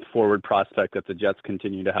forward prospect that the Jets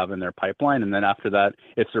continue to have in their pipeline. And then after that,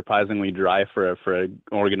 it's surprisingly dry for an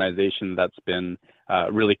organization that's been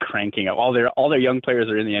really cranking out. All their young players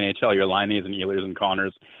are in the NHL. Your Linneys and Ehlers and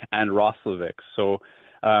Connors and Roslovic. So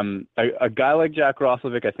a guy like Jack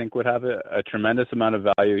Roslovic, I think, would have a tremendous amount of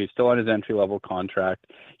value. He's still on his entry-level contract.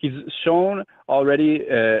 He's shown already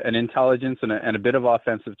an intelligence and a bit of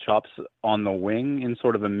offensive chops on the wing in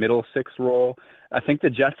sort of a middle six role. I think the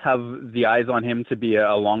Jets have the eyes on him to be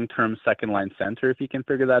a long-term second-line center, if he can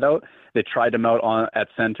figure that out. They tried him out at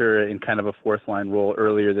center in kind of a fourth-line role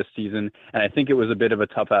earlier this season, and I think it was a bit of a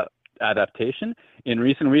tough adaptation. In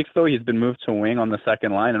recent weeks, though, he's been moved to wing on the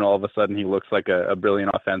second line, and all of a sudden he looks like a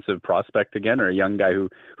brilliant offensive prospect again, or a young guy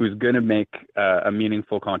who's going to make a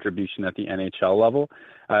meaningful contribution at the NHL level.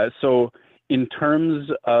 So in terms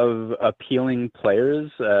of appealing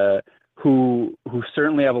players who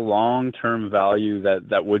certainly have a long-term value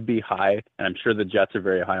that would be high, and I'm sure the Jets are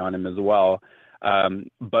very high on him as well,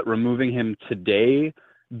 but removing him today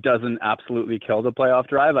doesn't absolutely kill the playoff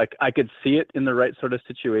drive. I could see it in the right sort of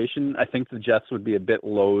situation. I think the Jets would be a bit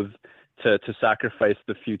loath to sacrifice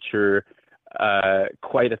the future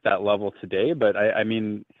quite at that level today. But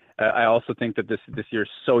I also think that this year is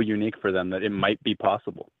so unique for them that it might be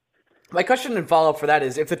possible. My question and follow-up for that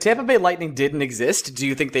is, if the Tampa Bay Lightning didn't exist, do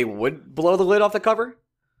you think they would blow the lid off the cover?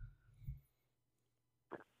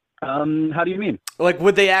 How do you mean? Like,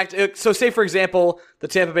 would they act? So say, for example, the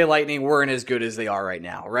Tampa Bay Lightning weren't as good as they are right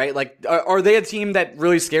now, right? Like, are they a team that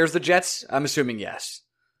really scares the Jets? I'm assuming yes.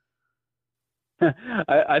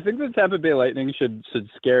 I think the Tampa Bay Lightning should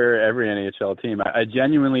scare every NHL team. I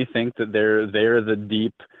genuinely think that they're the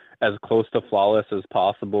deep, as close to flawless as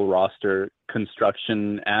possible roster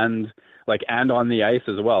construction and on the ice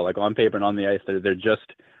as well. Like on paper and on the ice, they're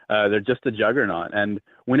just a juggernaut. And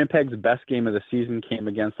Winnipeg's best game of the season came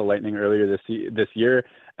against the Lightning earlier this year,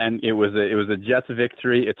 and it was a Jets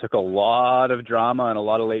victory. It took a lot of drama and a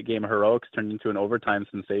lot of late game heroics turned into an overtime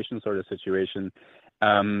sensation sort of situation.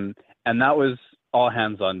 And that was all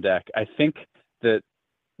hands on deck. I think that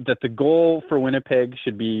the goal for Winnipeg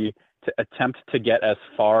should be to attempt to get as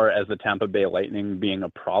far as the Tampa Bay Lightning being a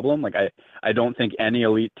problem. Like I don't think any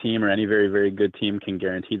elite team or any very, very good team can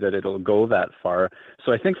guarantee that it'll go that far.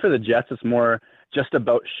 So I think for the Jets, it's more just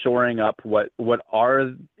about shoring up what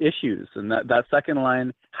are issues. And that second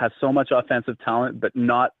line has so much offensive talent, but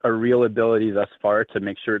not a real ability thus far to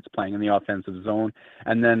make sure it's playing in the offensive zone.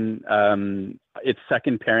 And then its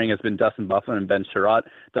second pairing has been Dustin Byfuglien and Ben Sherratt.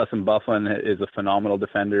 Dustin Byfuglien is a phenomenal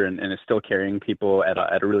defender and is still carrying people at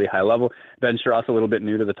a really high level. Ben Sherratt's a little bit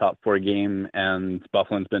new to the top four game, and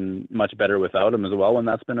Byfuglien's been much better without him as well when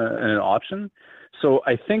that's been an option. So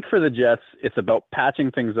I think for the Jets, it's about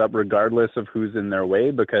patching things up regardless of who's in their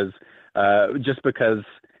way, because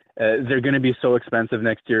they're going to be so expensive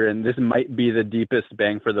next year, and this might be the deepest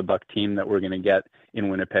bang for the buck team that we're going to get in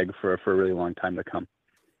Winnipeg for a really long time to come.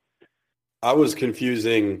 I was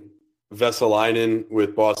confusing Vesalainen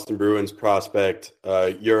with Boston Bruins prospect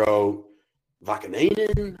Euro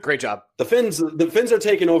Vakanainen. Great job. The Finns are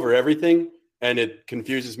taking over everything, and it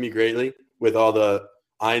confuses me greatly with all the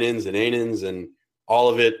Einens and Ainens and all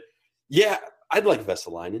of it. Yeah, I'd like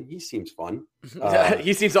Vesalainen. He seems fun.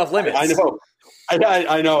 He seems off limits. I know.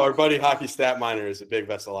 I know. Our buddy Hockey Stat Miner is a big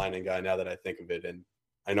Vesalainen guy now that I think of it, and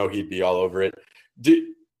I know he'd be all over it.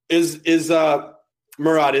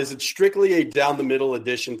 Murat, is it strictly a down-the-middle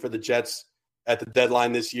addition for the Jets at the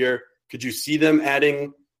deadline this year? Could you see them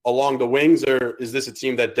adding along the wings, or is this a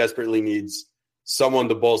team that desperately needs someone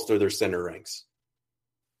to bolster their center ranks?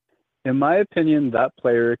 In my opinion, that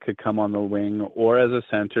player could come on the wing or as a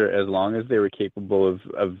center as long as they were capable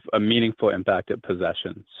of a meaningful impact at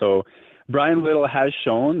possession. So Brian Little has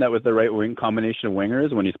shown that with the right wing combination of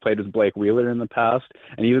wingers, when he's played with Blake Wheeler in the past,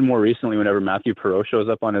 and even more recently whenever Matthew Perreault shows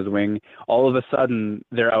up on his wing, all of a sudden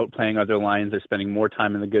they're outplaying other lines, they're spending more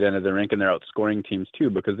time in the good end of the rink, and they're outscoring teams too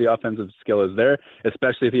because the offensive skill is there,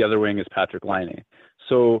 especially if the other wing is Patrick Laine.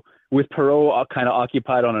 So with Perreault kind of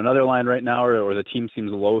occupied on another line right now, or the team seems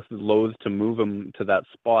loath to move him to that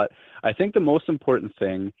spot, I think the most important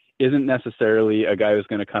thing isn't necessarily a guy who's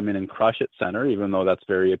going to come in and crush at center, even though that's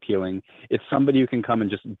very appealing. It's somebody who can come and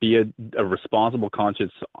just be a responsible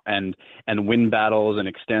conscience and win battles and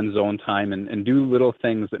extend zone time and do little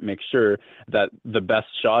things that make sure that the best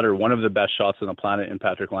shot or one of the best shots on the planet in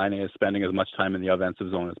Patrick Laine is spending as much time in the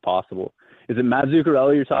offensive zone as possible. Is it Matt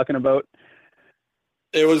Zuccarello you're talking about?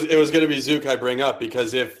 It was going to be Zucc I bring up,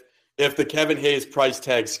 because if the Kevin Hayes price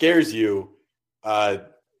tag scares you,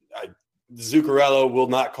 Zuccarello will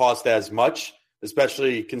not cost as much,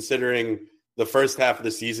 especially considering the first half of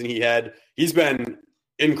the season he's been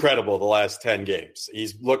incredible the last 10 games.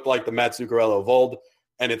 He's looked like the Matt Zuccarello of old,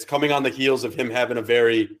 and it's coming on the heels of him having a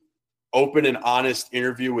very open and honest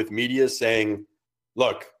interview with media saying,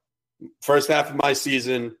 look, first half of my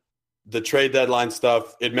season, the trade deadline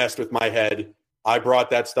stuff, it messed with my head. I brought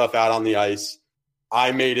that stuff out on the ice.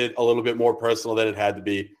 I made it a little bit more personal than it had to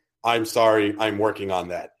be. I'm sorry. I'm working on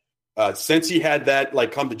that. Since he had that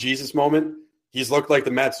come to Jesus moment, he's looked like the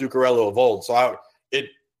Matt Zuccarello of old. So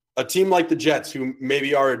a team like the Jets, who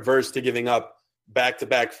maybe are adverse to giving up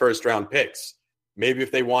back-to-back first-round picks, maybe if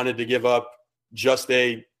they wanted to give up just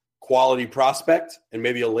a quality prospect and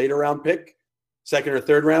maybe a later-round pick, second or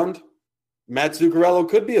third round, Matt Zuccarello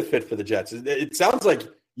could be a fit for the Jets. It sounds like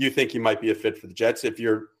you think he might be a fit for the Jets if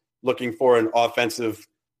you're looking for an offensive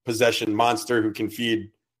possession monster who can feed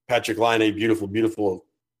Patrick Laine beautiful, beautiful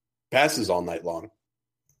passes all night long.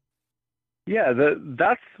 Yeah,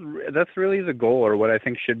 that's really the goal, or what I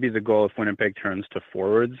think should be the goal if Winnipeg turns to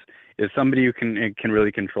forwards, is somebody who can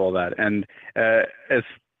really control that. And as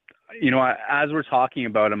you know, as we're talking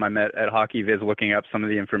about him, I'm at Hockey Viz looking up some of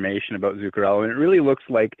the information about Zuccarello, and it really looks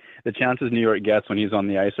like the chances New York gets when he's on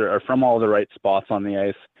the ice are from all the right spots on the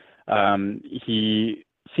ice. He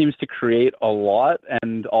seems to create a lot,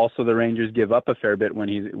 and also the Rangers give up a fair bit when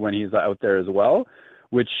he's out there as well,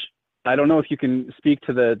 which I don't know if you can speak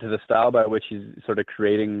to the style by which he's sort of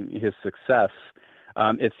creating his success.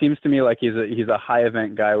 It seems to me like he's a high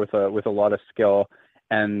event guy with a lot of skill,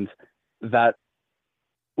 and that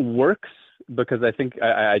works because I think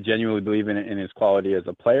I genuinely believe in his quality as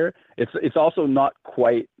a player. It's also not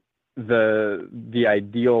quite the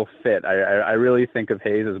ideal fit. I really think of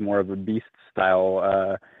Hayes as more of a beast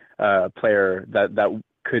style player that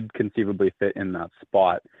could conceivably fit in that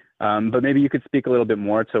spot. But maybe you could speak a little bit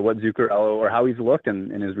more to what Zuccarello or how he's looked in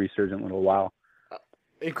his resurgent little while.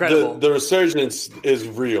 Incredible. The resurgence is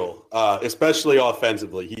real, especially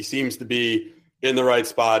offensively. He seems to be in the right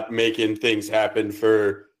spot, making things happen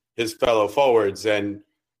for his fellow forwards. And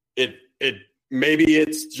it maybe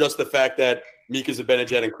it's just the fact that Mika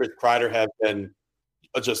Zibanejad and Chris Kreider have been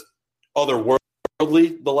just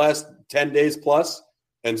otherworldly the last 10 days plus,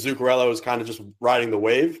 and Zuccarello is kind of just riding the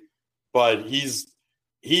wave. But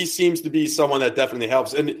he seems to be someone that definitely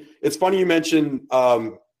helps. And it's funny you mentioned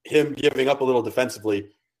him giving up a little defensively.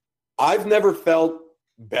 I've never felt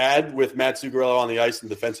bad with Matt Zuccarello on the ice in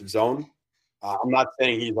the defensive zone. I'm not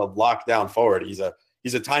saying he's a lockdown forward. He's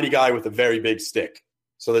a tiny guy with a very big stick.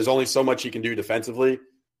 So there's only so much he can do defensively.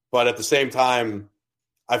 But at the same time,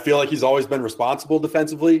 I feel like he's always been responsible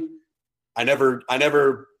defensively. I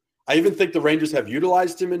even think the Rangers have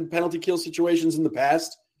utilized him in penalty kill situations in the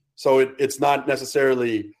past. So it's not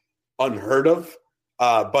necessarily unheard of.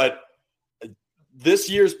 But this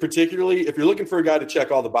year's particularly, if you're looking for a guy to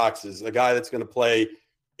check all the boxes, a guy that's going to play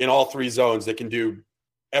in all three zones, that can do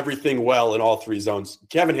everything well in all three zones,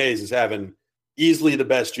 Kevin Hayes is having easily the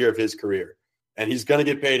best year of his career. And he's going to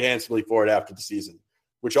get paid handsomely for it after the season,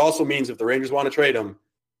 which also means if the Rangers want to trade him,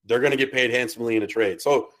 they're going to get paid handsomely in a trade.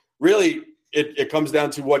 So really, it comes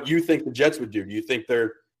down to what you think the Jets would do. Do you think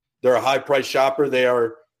they're a high-price shopper? They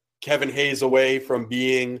are Kevin Hayes away from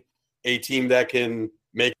being a team that can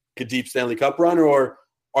make a deep Stanley Cup run, or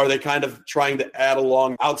are they kind of trying to add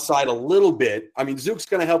along outside a little bit? I mean, Zucc's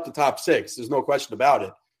going to help the top six. There's no question about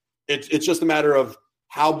it. It's just a matter of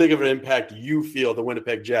how big of an impact you feel the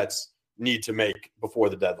Winnipeg Jets need to make before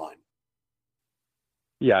the deadline.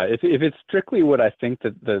 Yeah, if it's strictly what I think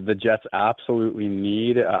that the Jets absolutely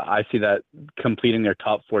need, I see that completing their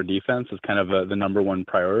top four defense is kind of the number one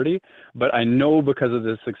priority. But I know because of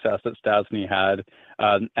the success that Stastny had,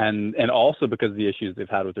 and also because of the issues they've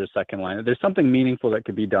had with their second line, there's something meaningful that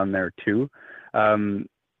could be done there too.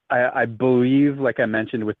 I believe, like I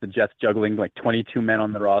mentioned, with the Jets juggling like 22 men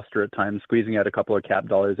on the roster at times, squeezing out a couple of cap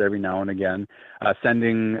dollars every now and again,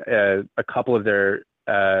 sending a couple of their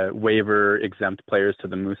waiver exempt players to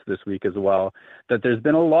the Moose this week as well, that there's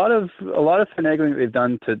been a lot of finagling they've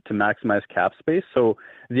done to maximize cap space. So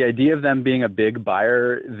the idea of them being a big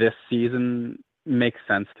buyer this season makes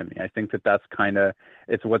sense to me. I think that's kind of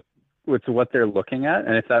it's what they're looking at,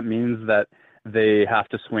 and if that means that they have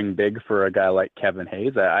to swing big for a guy like Kevin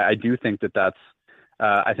Hayes, I do think that's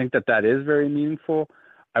I think that is very meaningful.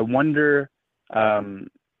 I wonder.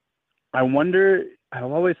 I've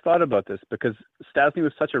always thought about this because Stastny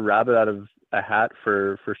was such a rabbit out of a hat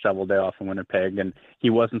for Shovel Day off in Winnipeg, and he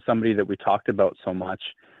wasn't somebody that we talked about so much.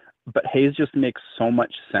 But Hayes just makes so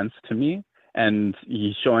much sense to me, and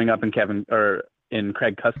he's showing up in in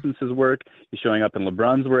Craig Custance' work. He's showing up in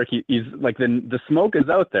LeBron's work. He's like the smoke is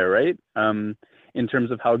out there, right? In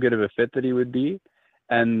terms of how good of a fit that he would be,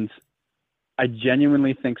 and I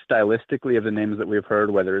genuinely think stylistically of the names that we've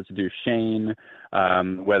heard, whether it's Duchesne,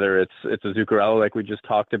 whether it's a Zuccarello like we just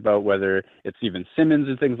talked about, whether it's even Simmons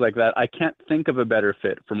and things like that, I can't think of a better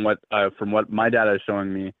fit from what my data is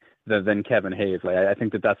showing me than Kevin Hayes. Like I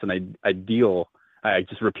think that's an ideal. I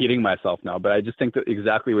just repeating myself now, but I just think that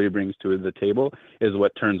exactly what he brings to the table is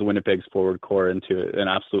what turns Winnipeg's forward core into an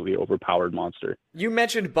absolutely overpowered monster. You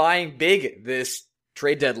mentioned buying big this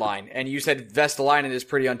trade deadline, and you said Vesalainen is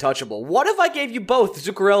pretty untouchable. What if I gave you both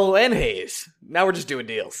Zuccarello and Hayes? Now we're just doing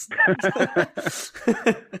deals. Yeah,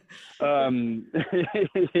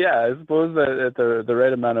 I suppose that the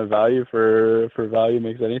right amount of value for value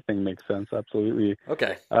makes anything make sense. Absolutely.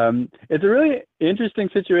 Okay. It's a really interesting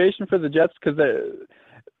situation for the Jets because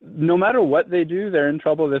no matter what they do, they're in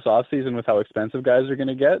trouble this offseason with how expensive guys are going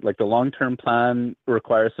to get. Like the long-term plan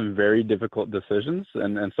requires some very difficult decisions.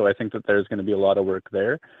 And so I think that there's going to be a lot of work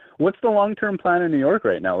there. What's the long-term plan in New York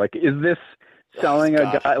right now? Like, is this selling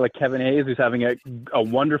a guy like Kevin Hayes who's having a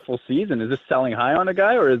wonderful season? Is this selling high on a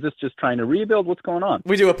guy, or is this just trying to rebuild? What's going on?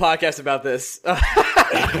 We do a podcast about this.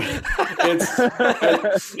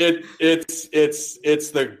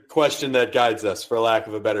 It's the question that guides us, for lack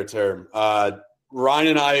of a better term. Ryan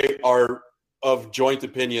and I are of joint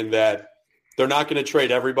opinion that they're not going to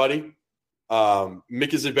trade everybody.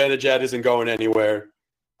 Mika Zibanejad isn't going anywhere.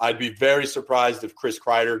 I'd be very surprised if Chris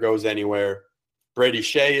Kreider goes anywhere. Brady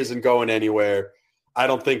Shea isn't going anywhere. I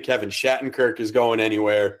don't think Kevin Shattenkirk is going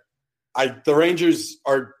anywhere. The Rangers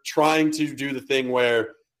are trying to do the thing where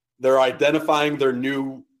they're identifying their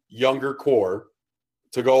new younger core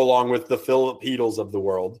to go along with the Philip Hedels of the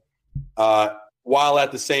world. while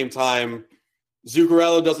at the same time,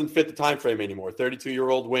 Zuccarello doesn't fit the time frame anymore.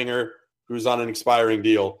 32-year-old winger who's on an expiring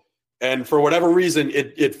deal. And for whatever reason,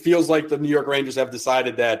 it feels like the New York Rangers have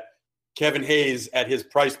decided that Kevin Hayes at his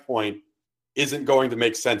price point isn't going to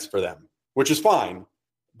make sense for them, which is fine.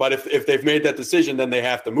 But if they've made that decision, then they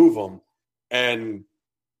have to move him. And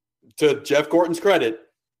to Jeff Gorton's credit,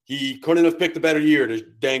 he couldn't have picked a better year to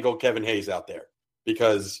dangle Kevin Hayes out there,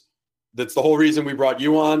 because that's the whole reason we brought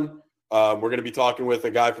you on. We're going to be talking with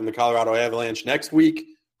a guy from the Colorado Avalanche next week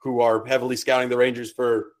who are heavily scouting the Rangers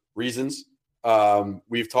for reasons.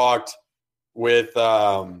 We've talked with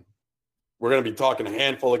we're going to be talking a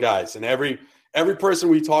handful of guys, and every person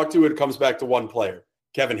we talk to, it comes back to one player,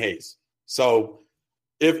 Kevin Hayes. So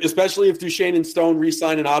especially if Duchesne and Stone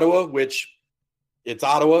re-sign in Ottawa, which it's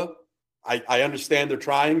Ottawa, I understand they're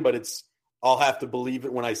trying, but I'll have to believe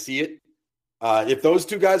it when I see it. If those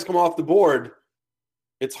two guys come off the board,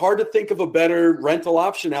 it's hard to think of a better rental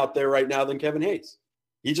option out there right now than Kevin Hayes.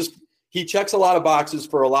 He checks a lot of boxes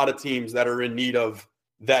for a lot of teams that are in need of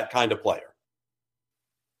that kind of player.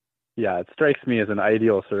 Yeah, it strikes me as an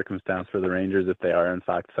ideal circumstance for the Rangers if they are in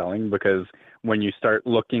fact selling, because when you start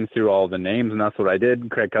looking through all the names, and that's what I did,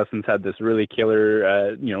 Craig Cousins had this really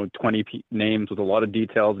killer, 20 names with a lot of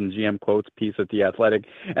details and GM quotes piece at The Athletic,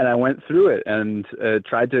 and I went through it and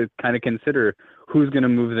tried to kind of consider who's going to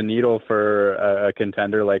move the needle for a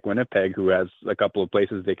contender like Winnipeg, who has a couple of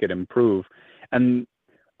places they could improve. And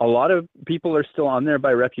a lot of people are still on there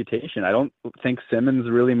by reputation. I don't think Simmons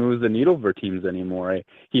really moves the needle for teams anymore.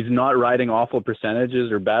 He's not riding awful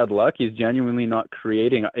percentages or bad luck. He's genuinely not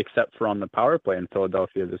creating, except for on the power play in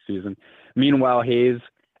Philadelphia this season. Meanwhile, Hayes,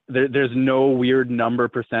 there's no weird number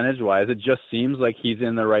percentage-wise. It just seems like he's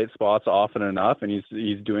in the right spots often enough, and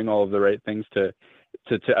he's doing all of the right things to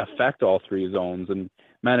affect all three zones. And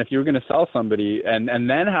man, if you're going to sell somebody and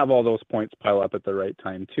then have all those points pile up at the right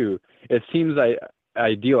time too, it seems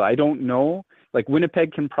ideal. I don't know. Like,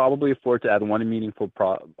 Winnipeg can probably afford to add one meaningful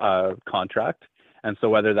contract. And so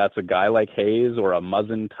whether that's a guy like Hayes or a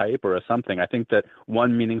Muzzin type or something, I think that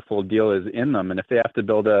one meaningful deal is in them. And if they have to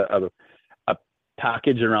build a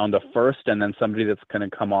package around a first and then somebody that's going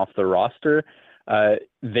to come off the roster,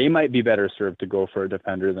 they might be better served to go for a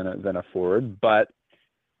defender than a forward. But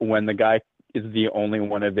when the guy is the only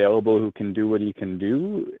one available who can do what he can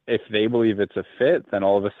do, if they believe it's a fit, then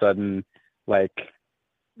all of a sudden,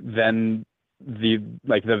 then the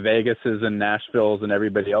Vegases and Nashvilles and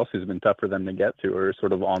everybody else who's been tough for them to get to are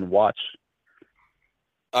sort of on watch.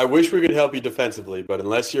 I wish we could help you defensively, but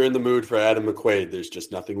unless you're in the mood for Adam McQuaid, there's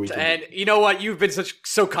just nothing we can do. And you know what? You've been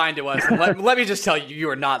so kind to us. Let me just tell you, you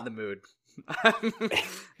are not in the mood.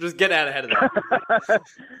 Just get out ahead of that.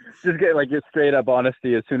 Just get your straight up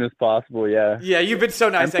honesty as soon as possible. Yeah. Yeah, you've been so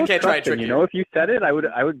nice. I can't try to trick you. If you said it, I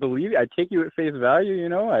would believe you. I'd take you at face value.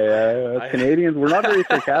 Canadians, we're not very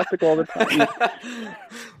sarcastic all the time.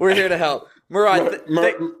 We're here to help. Murat,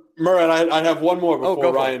 I have one more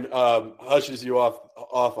before Ryan hushes you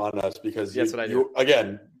off on us, because you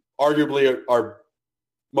again, arguably our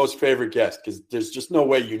most favorite guest, because there's just no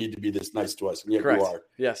way you need to be this nice to us, and yet Correct. You are.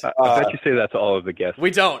 Yes. I bet you say that to all of the guests. We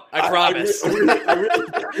don't. I promise. I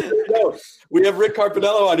really don't. We have Rick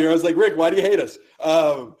Carpinello on here. I was like, Rick, why do you hate us?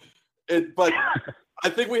 But I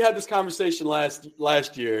think we had this conversation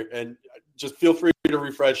last year, and just feel free to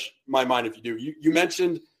refresh my mind if you do. You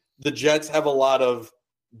mentioned the Jets have a lot of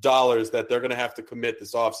dollars that they're going to have to commit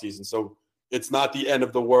this offseason, so it's not the end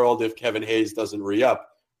of the world if Kevin Hayes doesn't re-up.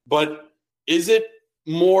 But is it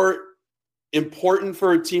more important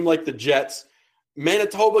for a team like the Jets?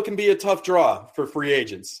 Manitoba can be a tough draw for free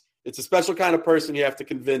agents. It's a special kind of person you have to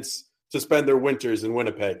convince to spend their winters in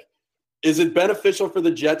Winnipeg. Is it beneficial for the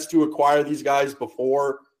Jets to acquire these guys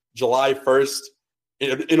before July 1st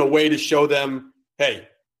in a way to show them, hey,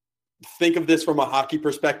 think of this from a hockey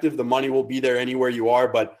perspective. The money will be there anywhere you are,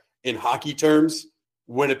 but in hockey terms,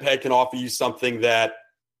 Winnipeg can offer you something that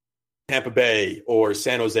Tampa Bay or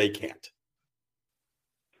San Jose can't.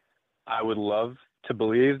 I would love to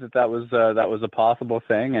believe that was a possible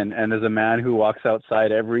thing. And as a man who walks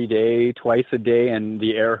outside every day, twice a day, and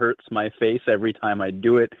the air hurts my face every time I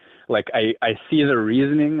do it, I see the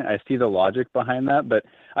reasoning, I see the logic behind that. But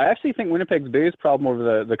I actually think Winnipeg's biggest problem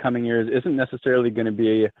over the coming years isn't necessarily going to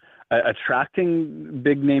be attracting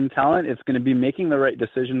big name talent. It's going to be making the right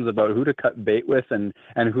decisions about who to cut bait with and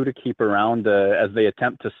who to keep around as they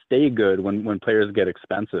attempt to stay good when players get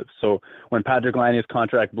expensive. So when Patrick Laine's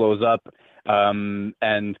contract blows up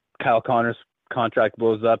and Kyle Connor's contract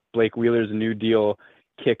blows up, Blake Wheeler's new deal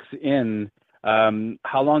kicks in,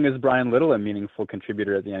 how long is Brian Little a meaningful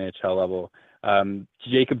contributor at the NHL level?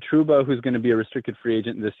 Jacob Trouba, who's going to be a restricted free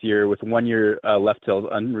agent this year with 1 year left till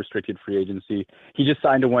unrestricted free agency. He just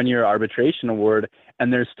signed a 1 year arbitration award,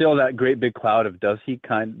 and there's still that great big cloud of is he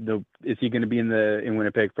going to be in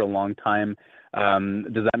Winnipeg for a long time?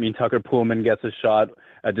 Does that mean Tucker Poolman gets a shot?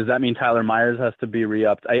 Does that mean Tyler Myers has to be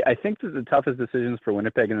re-upped? I think that the toughest decisions for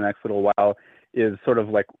Winnipeg in the next little while is sort of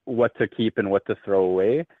like what to keep and what to throw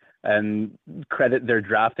away, and credit their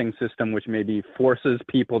drafting system, which maybe forces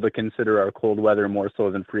people to consider our cold weather more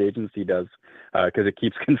so than free agency does, because it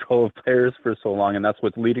keeps control of players for so long, and that's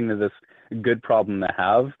what's leading to this good problem to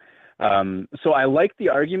have. So I like the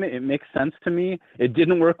argument. It makes sense to me. It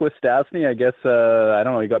didn't work with Stastny. I guess, I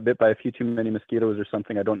don't know, he got bit by a few too many mosquitoes or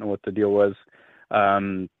something. I don't know what the deal was.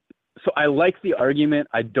 So I like the argument.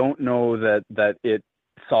 I don't know that it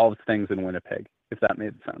solves things in Winnipeg, if that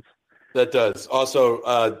made sense. That does. Also,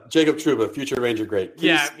 Jacob Trouba, future Ranger great.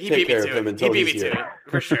 Please he take beat me care to of him it. until He beat he's me here. to it,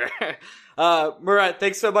 for sure. Murat,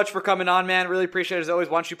 thanks so much for coming on, man. Really appreciate it as always.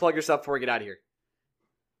 Why don't you plug yourself before we get out of here?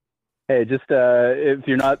 Hey, just if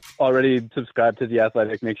you're not already subscribed to The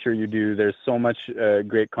Athletic, make sure you do. There's so much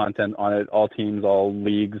great content on it, all teams, all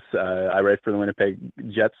leagues. I write for the Winnipeg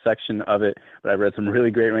Jets section of it, but I've read some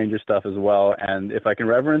really great Ranger stuff as well. And if I can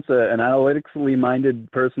reverence an analytically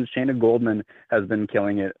minded person, Shayna Goldman has been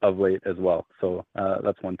killing it of late as well. So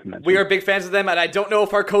that's one to mention. We are big fans of them, and I don't know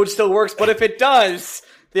if our code still works, but if it does,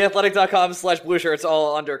 theathletic.com/blueshirt,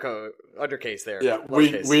 all undercase there. Yeah,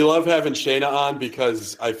 we love having Shayna on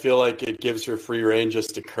because I feel like it gives her free reign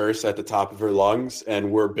just to curse at the top of her lungs,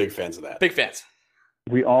 and we're big fans of that. Big fans.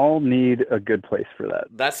 We all need a good place for that.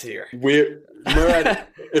 That's here. Murat,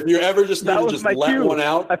 if you ever just need to just let cue. one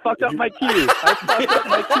out. I fucked up my cue.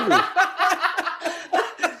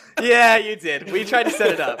 Yeah, you did. We tried to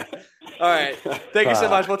set it up. All right. Thank you so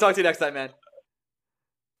much. We'll talk to you next time, man.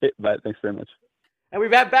 Bye. Thanks very much. And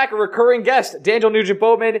we've had back a recurring guest, Daniel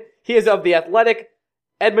Nugent-Bowman. He is of The Athletic,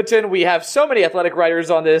 Edmonton. We have so many Athletic writers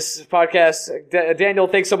on this podcast. Daniel,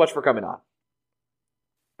 thanks so much for coming on.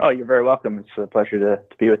 Oh, you're very welcome. It's a pleasure to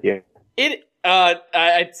be with you. It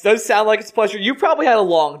does sound like it's a pleasure. You probably had a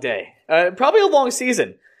long day, probably a long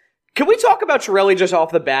season. Can we talk about Chiarelli just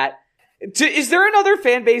off the bat? Is there another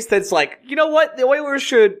fan base that's like, you know what, the Oilers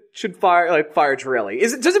should fire Chiarelli?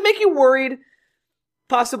 Does it make you worried?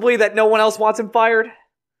 Possibly that no one else wants him fired?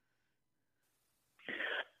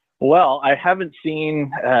 Well, I haven't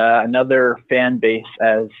seen another fan base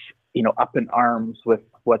as, up in arms with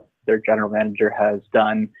what their general manager has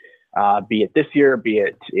done, be it this year, be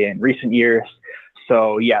it in recent years.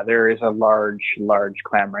 So yeah, there is a large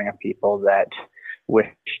clamoring of people that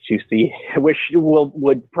would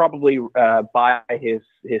probably buy his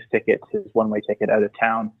ticket, his one-way ticket out of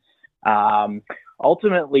town.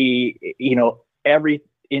 Ultimately, every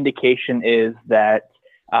indication is that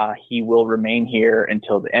he will remain here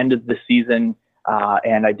until the end of the season.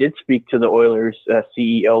 And I did speak to the Oilers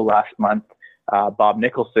CEO last month, Bob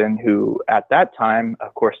Nicholson, who at that time,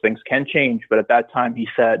 of course, things can change, but at that time he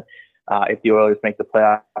said if the Oilers make the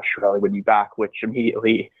playoffs, Chiarelli would be back, which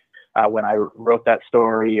immediately, when I wrote that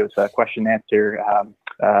story, it was a question and answer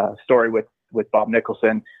story with Bob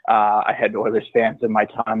Nicholson. I had Oilers fans in my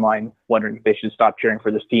timeline wondering if they should stop cheering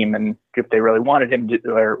for this team and if they really wanted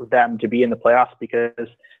them to be in the playoffs, because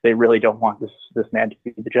they really don't want this man to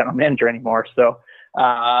be the general manager anymore. So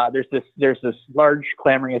there's this large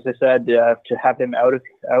clamoring, as I said, to have him out of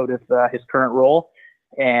his current role.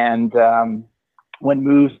 And when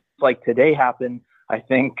moves like today happen, I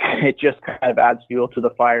think it just kind of adds fuel to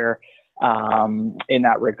the fire in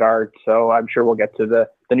that regard. So I'm sure we'll get to the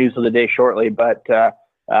news of the day shortly, but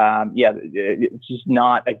it's just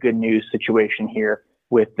not a good news situation here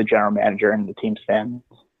with the general manager and the team's fans.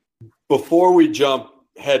 Before we jump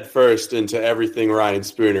headfirst into everything Ryan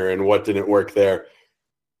Spooner and what didn't work there,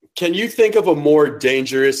 can you think of a more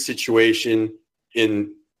dangerous situation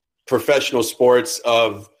in professional sports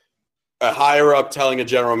of a higher up telling a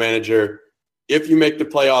general manager, if you make the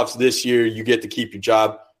playoffs this year, you get to keep your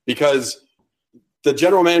job? Because the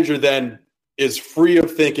general manager then is free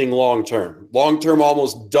of thinking long-term. Long-term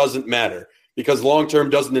almost doesn't matter because long-term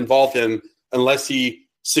doesn't involve him unless he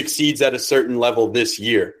succeeds at a certain level this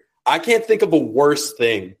year. I can't think of a worse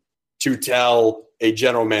thing to tell a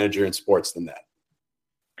general manager in sports than that.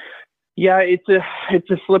 Yeah, it's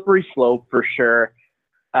a slippery slope for sure,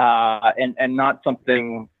 and not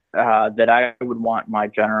something that I would want my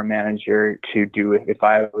general manager to do if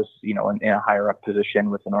I was, in a higher up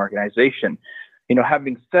position with an organization.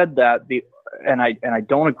 Having said that, and I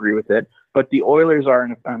don't agree with it, but the Oilers are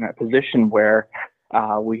in a position where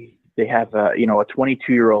they have a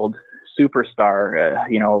 22-year-old superstar,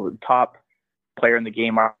 top player in the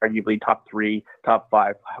game, arguably top 3, top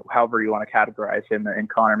 5, however you want to categorize him, and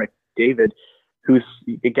Connor McDavid, who's,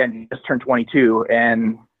 again, just turned 22.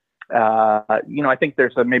 And, I think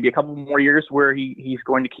there's maybe a couple more years where he's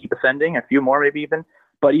going to keep ascending, a few more maybe even,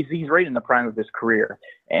 but he's right in the prime of his career.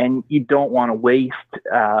 And you don't want to waste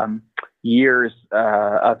years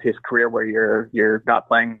of his career where you're not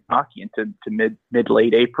playing hockey into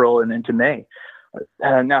mid-late April and into May.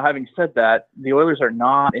 Now, having said that, the Oilers are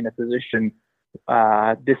not in a position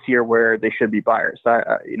this year where they should be buyers.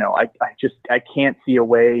 I can't see a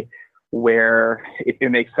way where it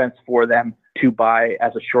makes sense for them to buy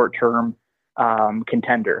as a short-term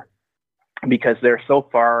contender, because they're so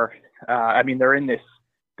far. They're in this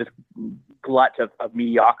glut of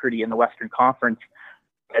mediocrity in the Western Conference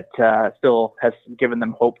that still has given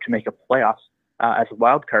them hope to make a playoffs as a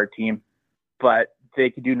wild card team, but they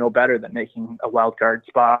could do no better than making a wild card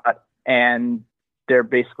spot. And they're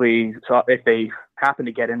basically, so if they happen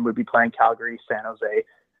to get in, would be playing Calgary, San Jose,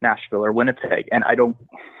 Nashville, or Winnipeg. And I don't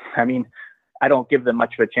give them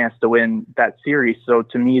much of a chance to win that series. So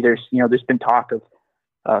to me, there's been talk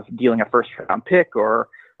of dealing a first round pick or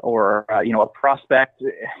a prospect.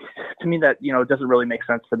 To me, that, it doesn't really make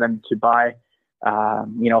sense for them to buy,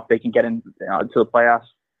 if they can get into the playoffs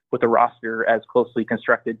with a roster as closely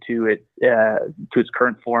constructed to its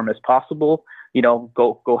current form as possible,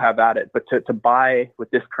 go have at it. But to buy with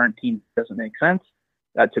this current team doesn't make sense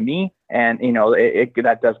to me. And,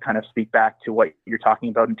 that does kind of speak back to what you're talking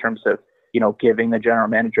about in terms of, giving the general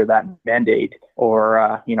manager that mandate,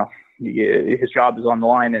 or, his job is on the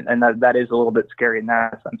line. And that is a little bit scary in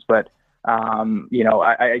that sense. But, I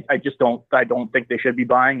don't think they should be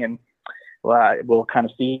buying, and we'll kind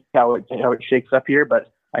of see how it shakes up here.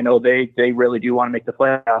 But I know they really do want to make the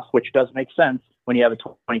playoffs, which does make sense when you have a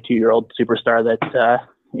 22-year-old superstar that,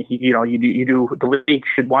 the league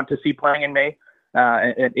should want to see playing in May,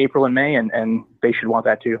 in April and May, and they should want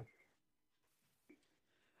that too.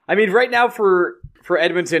 I mean, right now for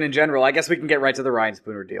Edmonton in general, I guess we can get right to the Ryan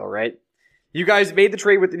Spooner deal, right? You guys made the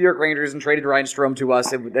trade with the New York Rangers and traded Ryan Strome to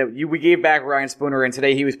us, and we gave back Ryan Spooner, and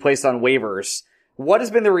today he was placed on waivers. What has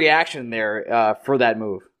been the reaction there for that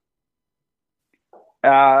move?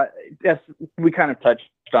 Yes, we kind of touched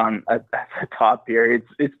on at the top here.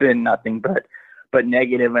 It's been nothing but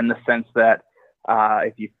negative, in the sense that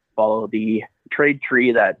if you follow the trade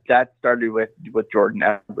tree, that started with Jordan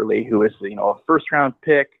Eberle, who is a first round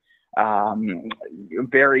pick,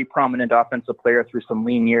 very prominent offensive player through some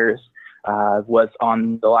lean years, was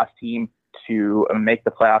on the last team to make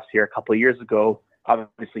the playoffs here a couple of years ago.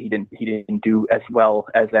 Obviously, he didn't do as well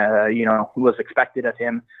as was expected of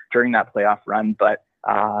him during that playoff run, but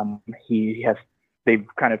they've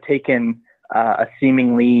kind of taken a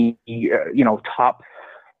seemingly top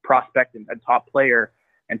prospect and a top player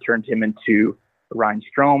and turned him into Ryan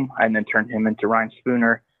Strome, and then turned him into Ryan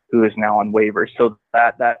Spooner, who is now on waivers. So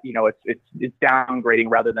that it's downgrading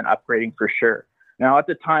rather than upgrading for sure. Now, at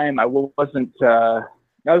the time, I was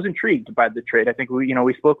intrigued by the trade. I think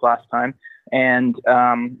we spoke last time, and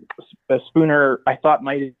Spooner, I thought,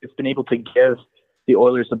 might have been able to give the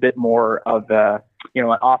Oilers a bit more of an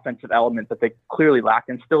offensive element that they clearly lack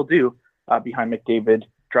and still do behind McDavid,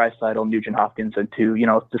 Draisaitl, Nugent Hopkins, and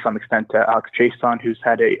to some extent Alex Chiasson, who's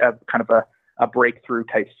had a kind of a breakthrough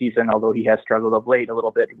type season, although he has struggled of late a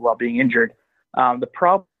little bit while being injured. The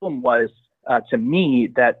problem was, to me,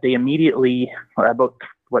 that they immediately, about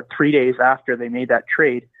 3 days after they made that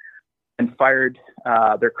trade, and fired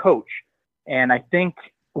their coach. And I think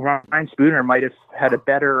Ryan Spooner might have had a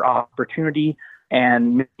better opportunity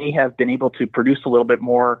and may have been able to produce a little bit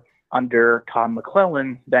more under Todd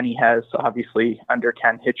McClellan than he has, obviously, under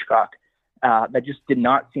Ken Hitchcock. That just did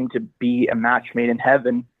not seem to be a match made in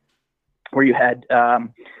heaven, where you had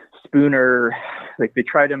Spooner, like they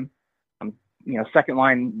tried him, second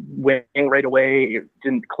line wing right away, it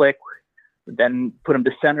didn't click. Then put him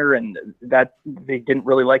to center, and that they didn't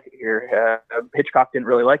really like it here. Hitchcock didn't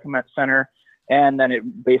really like him at center, and then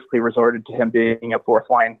it basically resorted to him being a fourth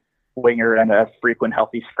line winger and a frequent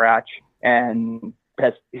healthy scratch, and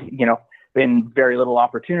has been very little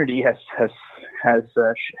opportunity,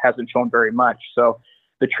 hasn't shown very much. So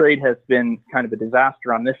the trade has been kind of a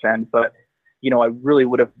disaster on this end, but I really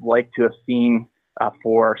would have liked to have seen,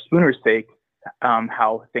 for Spooner's sake,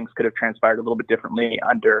 how things could have transpired a little bit differently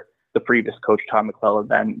under the previous coach, Todd McClellan,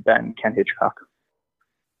 than Ken Hitchcock.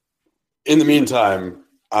 In the meantime,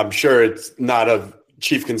 I'm sure it's not of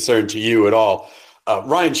chief concern to you at all.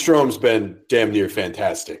 Ryan Strome's been damn near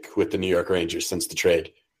fantastic with the New York Rangers since the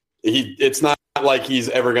trade. It's not like he's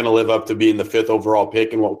ever going to live up to being the 5th overall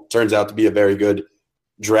pick in what turns out to be a very good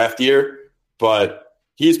draft year, but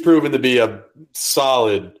he's proven to be a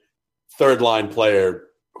solid third-line player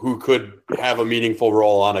who could have a meaningful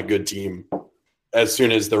role on a good team as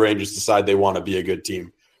soon as the Rangers decide they want to be a good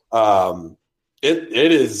team.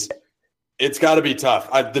 It's got to be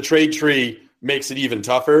tough. The trade tree makes it even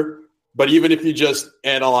tougher. But even if you just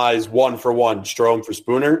analyze one for one, Strome for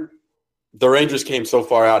Spooner, the Rangers came so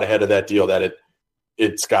far out ahead of that deal that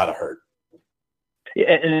it's got to hurt.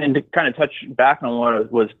 Yeah, and to kind of touch back on what I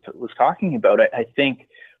was talking about, I think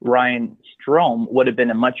Ryan Strome would have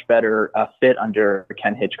been a much better fit under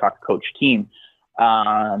Ken Hitchcock coach team.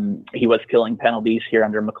 He was killing penalties here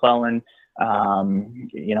under McClellan.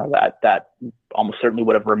 That almost certainly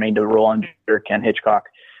would have remained a role under Ken Hitchcock.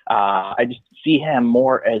 I just see him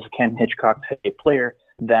more as Ken Hitchcock type player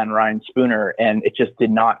than Ryan Spooner, and it just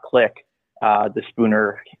did not click, the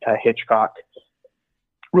Spooner Hitchcock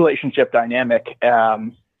relationship dynamic,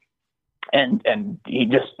 and he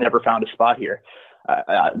just never found a spot here.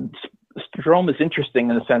 Strome is interesting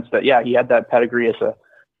in the sense that he had that pedigree as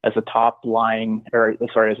a top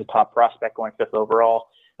prospect going 5th overall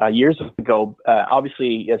years ago.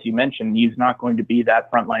 Obviously, as you mentioned, he's not going to be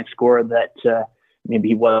that frontline scorer that maybe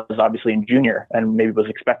he was obviously in junior and maybe was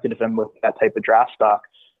expected of him with that type of draft stock.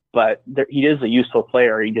 But he is a useful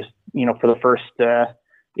player. He just, for the first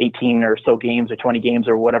 18 or so games or 20 games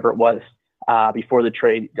or whatever it was before the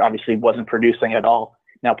trade, obviously wasn't producing at all.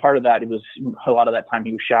 Now, part of that, it was a lot of that time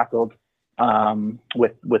he was shackled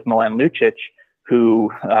with Milan Lucic,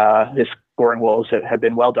 who his scoring woes have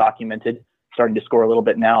been well documented, starting to score a little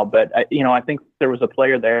bit now. But, I think there was a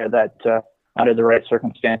player there that under the right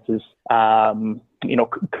circumstances, could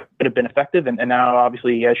have been effective. And now,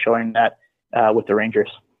 obviously, he is showing that with the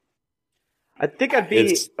Rangers. I think I'd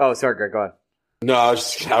be – oh, sorry, Greg, go on. No, I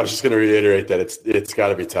was just going to reiterate that it's got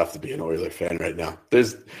to be tough to be an Oilers fan right now.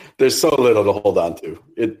 There's so little to hold on to.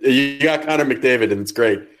 You got Connor McDavid, and it's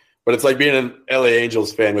great. But it's like being an LA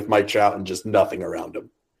Angels fan with Mike Trout and just nothing around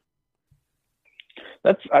him.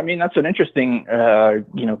 That's an interesting,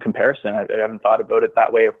 comparison. I haven't thought about it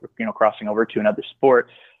that way, crossing over to another sport.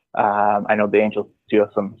 I know the Angels do have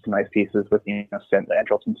some nice pieces with,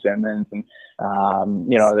 Andrelton Simmons, and,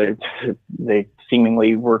 they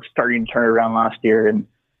seemingly were starting to turn it around last year, and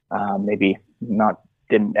maybe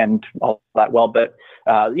didn't end all that well. But,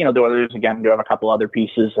 the Oilers, again, do have a couple other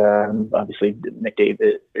pieces. Obviously,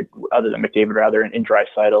 McDavid, other than McDavid, rather, in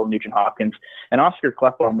Draisaitl, Nugent Hopkins. And Oscar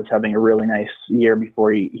Klefbom was having a really nice year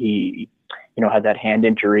before he had that hand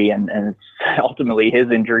injury. And ultimately,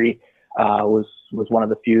 his injury was one of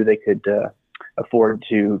the few they could afford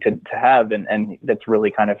to have. And that's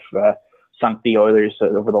really kind of sunk the Oilers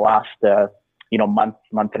over the last,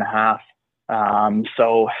 month and a half. There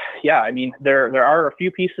are a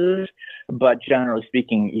few pieces, but generally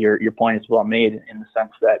speaking, your point is well made in the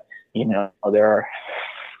sense that, there are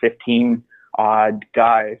 15 odd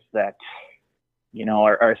guys that,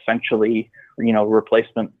 are essentially,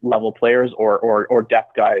 replacement level players or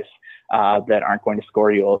depth guys, that aren't going to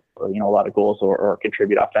score you, a lot of goals or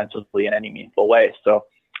contribute offensively in any meaningful way. So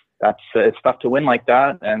it's tough to win like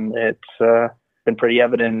that. And it's been pretty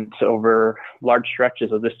evident over large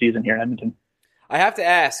stretches of this season here in Edmonton. I have to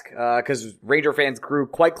ask, because Ranger fans grew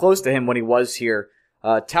quite close to him when he was here.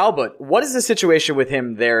 Talbot, what is the situation with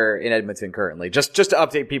him there in Edmonton currently? Just to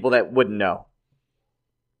update people that wouldn't know.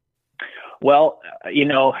 Well,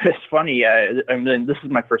 it's funny. This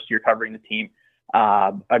is my first year covering the team.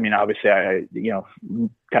 Obviously, I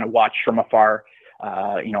kind of watched from afar,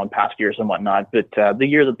 in past years and whatnot. But the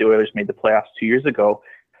year that the Oilers made the playoffs 2 years ago,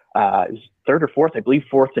 it was 3rd or 4th, I believe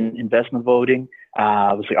 4th in investment voting.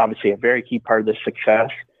 Was obviously a very key part of this success.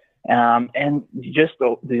 And just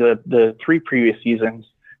the 3 previous seasons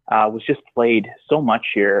was just played so much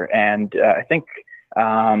here. And I think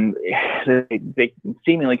they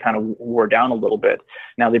seemingly kind of wore down a little bit.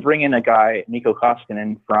 Now they bring in a guy, Mikko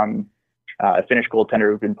Koskinen, from a Finnish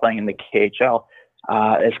goaltender who's been playing in the KHL,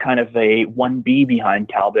 as kind of a 1B behind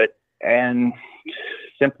Talbot. And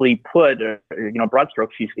simply put, broad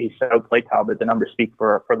strokes, he's outplayed Talbot. The numbers speak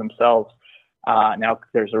for themselves. Now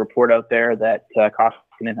there's a report out there that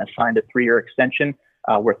Koskinen has signed a 3-year extension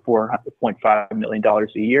worth $4.5 million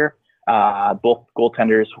a year. Both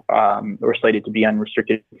goaltenders were slated to be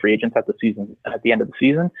unrestricted free agents at the end of the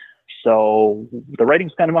season. So the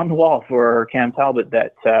writing's kind of on the wall for Cam Talbot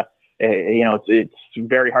that it's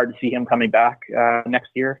very hard to see him coming back next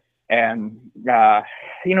year. And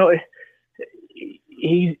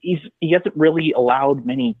he hasn't really allowed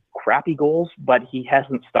many crappy goals, but he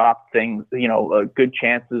hasn't stopped things, good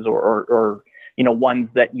chances or ones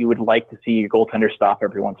that you would like to see a goaltender stop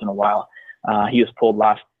every once in a while. He was pulled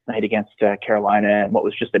last night against Carolina, and what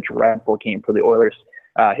was just a dreadful game for the Oilers.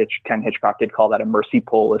 Ken Hitchcock did call that a mercy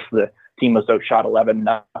pull, as the team was outshot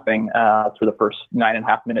 11-0 through the first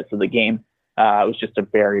 9.5 minutes of the game. It was just a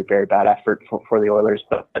very, very bad effort for the Oilers,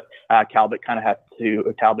 but Talbot had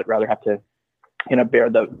to bear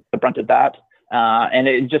the brunt of that. And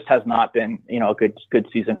it just has not been, a good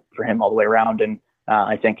season for him all the way around. And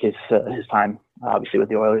I think his time, obviously, with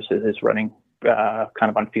the Oilers is running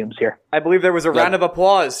on fumes here. I believe there was a round of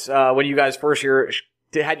applause when you guys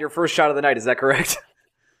had your first shot of the night. Is that correct?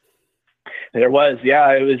 There was, yeah.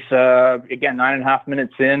 It was, again, 9.5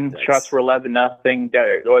 minutes in. Nice. Shots were 11-0.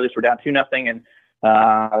 The Oilers were down 2-0. And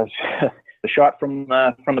the shot from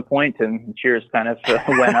the point, and cheers kind of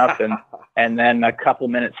went up. And then a couple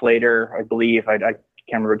minutes later, I believe, I can't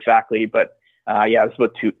remember exactly, but it was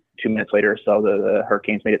about two minutes later or so, the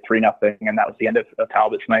Hurricanes made it 3-0, and that was the end of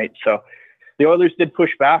Talbot's night. So the Oilers did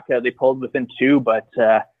push back. They pulled within 2, but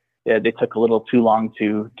they took a little too long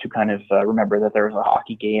to remember that there was a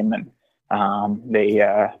hockey game, and they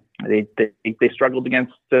struggled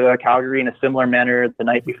against Calgary in a similar manner the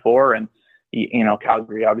night before. And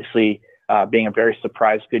Calgary obviously being a very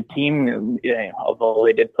surprised good team, although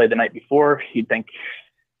they did play the night before, you'd think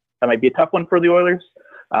that might be a tough one for the Oilers.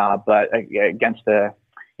 But against a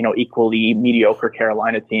equally mediocre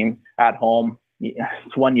Carolina team at home,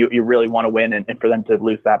 it's one you really want to win, and for them to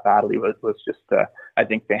lose that badly was just I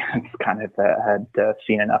think fans had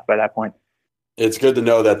seen enough by that point. It's good to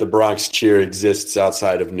know that the Bronx cheer exists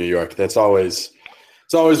outside of New York. It's always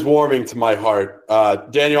warming to my heart.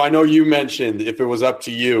 Daniel, I know you mentioned if it was up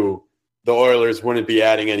to you, the Oilers wouldn't be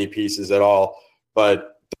adding any pieces at all.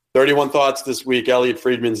 But 31 Thoughts this week, Elliot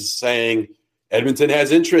Friedman's saying Edmonton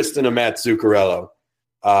has interest in a Matt Zuccarello.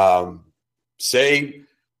 Say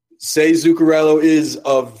Zuccarello is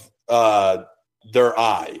of their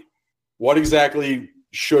eye. What exactly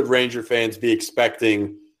should Ranger fans be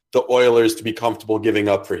expecting the Oilers to be comfortable giving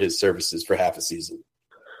up for his services for half a season?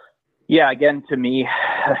 Yeah, again, to me,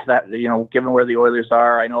 that given where the Oilers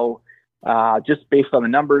are, I know just based on the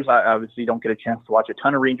numbers, I obviously don't get a chance to watch a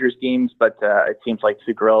ton of Rangers games, but it seems like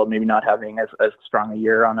Zuccarello maybe not having as strong a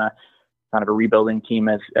year on a kind of a rebuilding team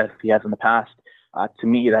as he has in the past. To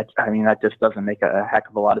me, that just doesn't make a heck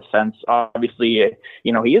of a lot of sense. Obviously, he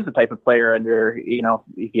is the type of player under,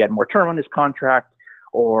 if he had more term on his contract,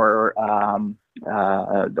 or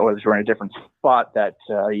the Oilers were in a different spot, that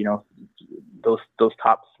those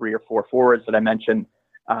top 3 or 4 forwards that I mentioned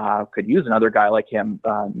could use another guy like him,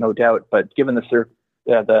 no doubt. But given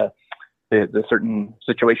the certain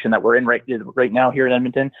situation that we're in right now here in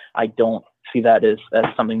Edmonton, I don't see that as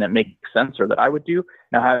something that makes sense or that I would do.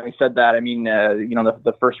 Now, having said that,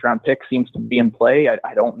 the first round pick seems to be in play.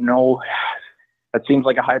 I don't know. That seems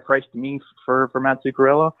like a high price to me for Matt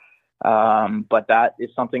Zuccarello. But that is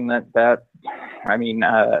something that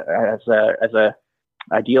as a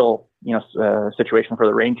ideal, situation for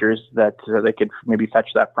the Rangers, that they could maybe fetch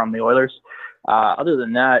that from the Oilers. Other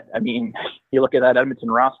than that, you look at that Edmonton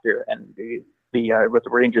roster, and with the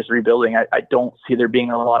Rangers rebuilding, I don't see there being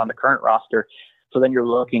a lot on the current roster. So then you're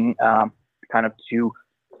looking kind of to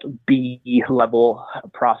B level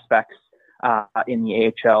prospects in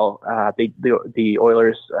the AHL. The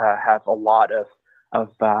Oilers have a lot of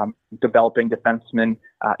developing defensemen.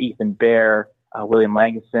 Ethan Bear, William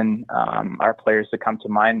Langston are players that come to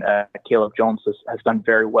mind. Caleb Jones has done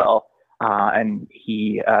very well, and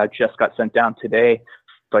he just got sent down today.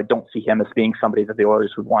 So I don't see him as being somebody that the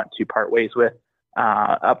Oilers would want to part ways with.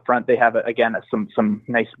 Up front, they have, again, some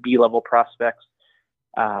nice B-level prospects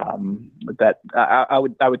that I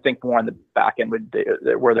would think more on the back end,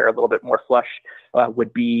 where they're a little bit more flush,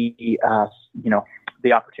 would be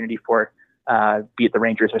the opportunity for be it the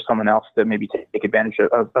Rangers or someone else to maybe take advantage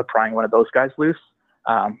of prying one of those guys loose.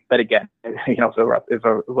 But again, if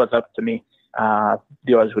it was up to me,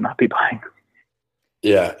 the Oilers would not be buying.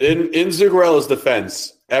 Yeah, in Zuccarello's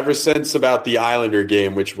defense, ever since about the Islander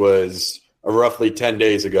game, which was roughly 10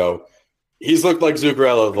 days ago, he's looked like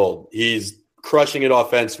Zuccarello of old. He's crushing it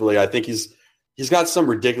offensively. I think he's got some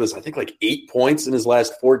ridiculous, I think like 8 points in his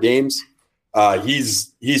last 4 games.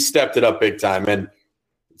 He's stepped it up big time, and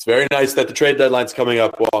it's very nice that the trade deadline's coming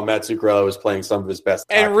up while Matt Zuccarello is playing some of his best.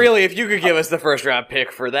 And hockey. Really, if you could give us the first round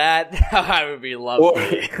pick for that, I would be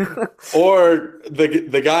lovely. Or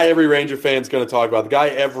the guy every Ranger fan's going to talk about, the guy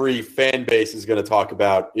every fan base is going to talk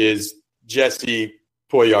about, is Jesse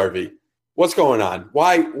Puljujarvi. What's going on?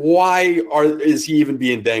 Why is he even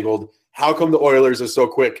being dangled? How come the Oilers are so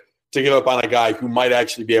quick to give up on a guy who might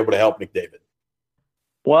actually be able to help McDavid?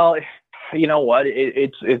 Well, you know what?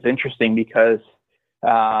 It's interesting because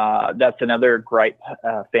that's another gripe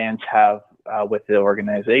fans have with the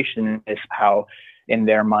organization, is how in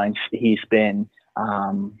their minds he's been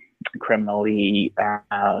criminally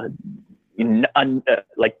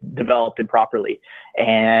like developed improperly.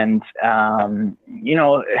 And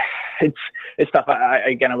it's tough.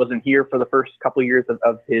 I wasn't here for the first couple of years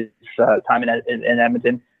of his time in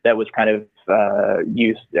Edmonton. That was kind of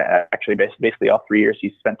used actually basically all 3 years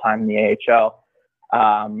he spent time in the AHL.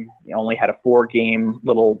 He only had a 4-game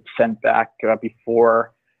little sent back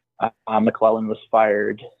before McClellan was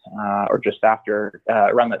fired, or just after,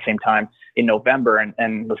 around that same time in November,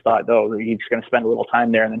 and was thought, he's going to spend a little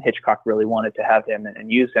time there. And then Hitchcock really wanted to have him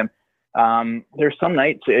and use him. There's some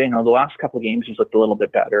nights, the last couple of games he's looked a little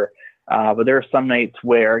bit better, but there are some nights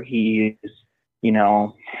where he's,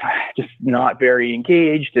 just not very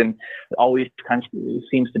engaged and always kind of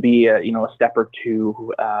seems to be, a step or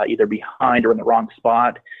two either behind or in the wrong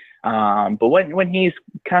spot. But when he's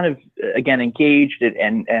kind of, again, engaged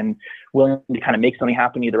and willing to kind of make something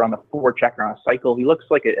happen either on the forecheck or on a cycle, he looks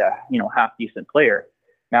like a half decent player.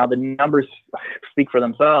 Now the numbers speak for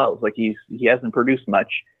themselves. Like he hasn't produced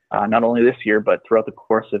much, not only this year, but throughout the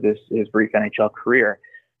course of his brief NHL career.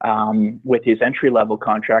 With his entry-level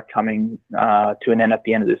contract coming to an end at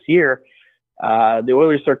the end of this year, the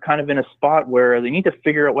Oilers are kind of in a spot where they need to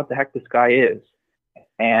figure out what the heck this guy is.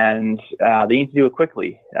 And they need to do it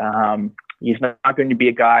quickly. He's not going to be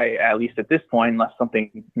a guy, at least at this point, unless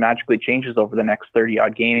something magically changes over the next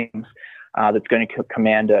 30-odd games, that's going to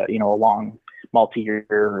command a long,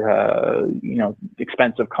 multi-year,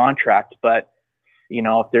 expensive contract. But,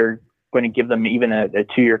 if they're going to give them even a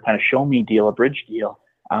 2-year kind of show-me deal, a bridge deal,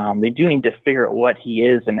 they do need to figure out what he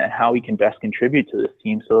is and how he can best contribute to this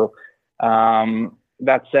team. So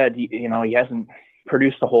that said, he hasn't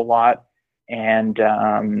produced a whole lot. And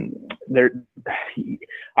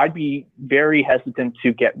I'd be very hesitant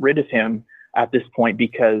to get rid of him at this point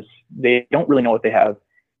because they don't really know what they have,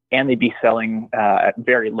 and they'd be selling at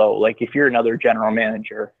very low. Like if you're another general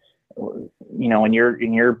manager, and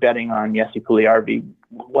you're betting on Jesse Puljujarvi,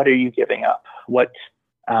 what are you giving up? What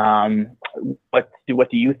do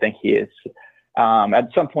you think he is? At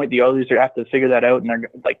some point, the Oilers have to figure that out, and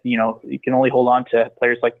they're like, you can only hold on to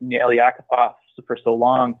players like Nail Yakupov for so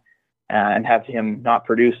long. And have him not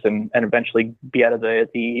produce and eventually be out of the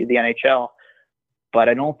NHL. But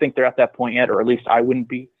I don't think they're at that point yet, or at least I wouldn't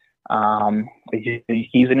be.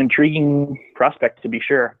 He's an intriguing prospect to be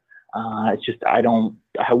sure. It's just I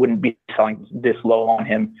wouldn't be selling this low on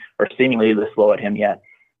him or seemingly this low at him yet.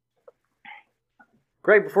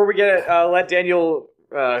 Great. Before we let Daniel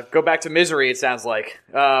go back to misery, it sounds like.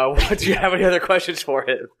 Do you have any other questions for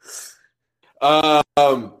him?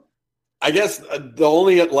 I guess the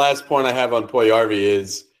only last point I have on Puljujarvi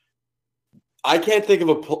is I can't think of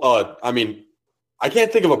a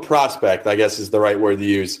prospect, I guess is the right word to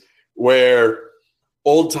use, where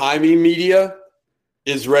old-timey media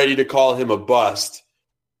is ready to call him a bust.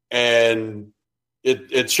 And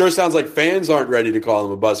it sure sounds like fans aren't ready to call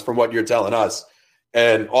him a bust from what you're telling us.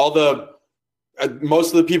 And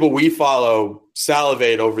most of the people we follow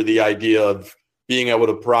salivate over the idea of being able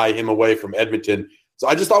to pry him away from Edmonton. So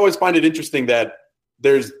I just always find it interesting that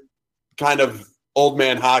there's kind of old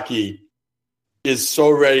man hockey is so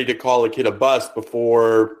ready to call a kid a bust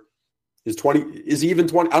before his 20. Is he even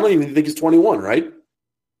 20? I don't even think he's 21, right?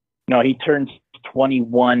 No, he turns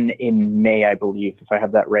 21 in May, I believe, if I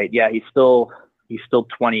have that right. Yeah, he's still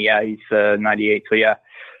 20. Yeah, he's 98. So yeah,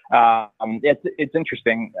 it's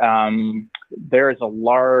interesting. There is a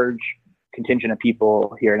large contingent of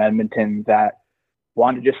people here in Edmonton that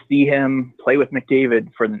want to just see him play with McDavid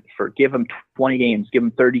for give him 20 games, give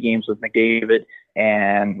him 30 games with McDavid,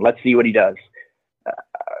 and let's see what he does.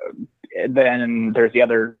 Then there's the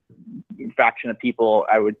other faction of people.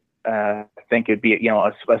 I would think it'd be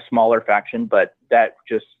a smaller faction, but that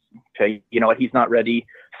just say, what, he's not ready.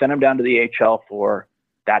 Send him down to the AHL for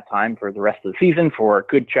that time, for the rest of the season, for a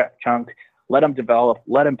good chunk. Let him develop.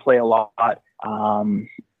 Let him play a lot, and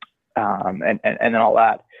then all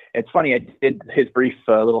that. It's funny, I did his brief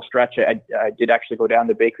little stretch. I did actually go down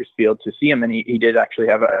to Bakersfield to see him, and he did actually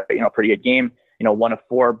have a pretty good game. 1 of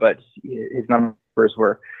 4, but his numbers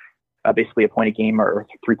were basically a point a game or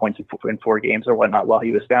 3 points in 4 games or whatnot while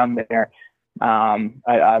he was down there. I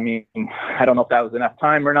mean, I don't know if that was enough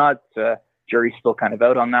time or not. Jury's still kind of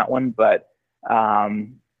out on that one, but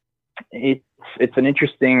it's an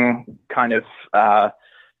interesting kind of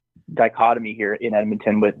dichotomy here in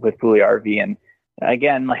Edmonton with Puljujarvi. And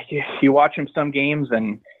again, like if you watch him some games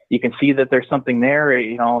and you can see that there's something there,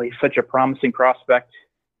 he's such a promising prospect.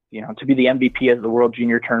 To be the MVP of the World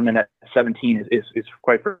Junior Tournament at 17 is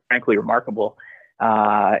quite frankly remarkable.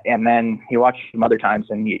 And then you watch him other times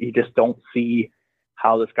and you just don't see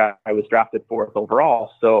how this guy was drafted 4th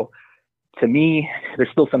overall. So to me, there's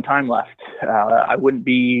still some time left. I wouldn't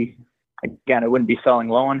be selling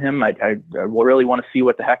low on him. I really want to see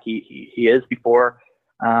what the heck he is before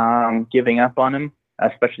giving up on him,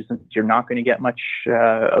 especially since you're not going to get much.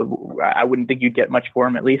 I wouldn't think you'd get much for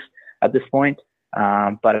him, at least at this point.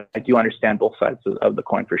 But I do understand both sides of the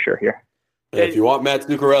coin for sure here. And if you want Matt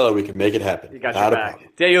Zuccarello, we can make it happen. You got your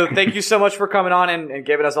back. Daniel, thank you so much for coming on and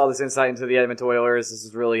giving us all this insight into the Edmonton Oilers. This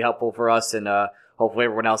is really helpful for us and hopefully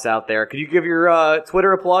everyone else out there. Could you give your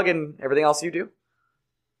Twitter a plug and everything else you do?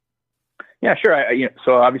 Yeah, sure.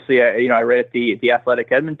 So obviously, I write at the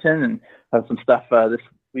Athletic Edmonton and have some stuff this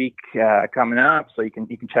week coming up. So you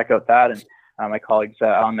can check out that, and my colleagues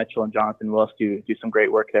Alan Mitchell and Jonathan Willis do some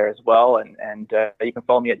great work there as well. And you can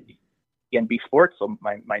follow me at DNB Sports. So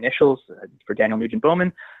my initials for Daniel Nugent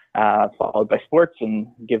Bowman, followed by Sports, and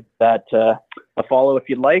give that a follow if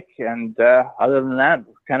you'd like. And other than that,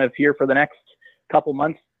 we're kind of here for the next couple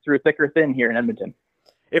months through thick or thin here in Edmonton.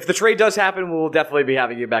 If the trade does happen, we'll definitely be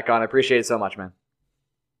having you back on. I appreciate it so much, man.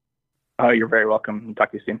 Oh, you're very welcome.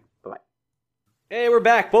 Talk to you soon. Bye-bye. Hey, we're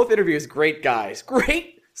back. Both interviews, great guys.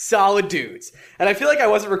 Great, solid dudes. And I feel like I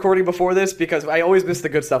wasn't recording before this because I always miss the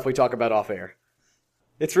good stuff we talk about off air.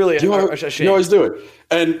 It's really a shame. You always do it.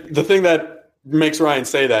 And the thing that makes Ryan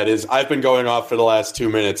say that is I've been going off for the last 2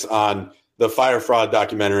 minutes on the fire fraud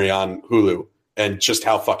documentary on Hulu and just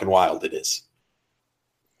how fucking wild it is.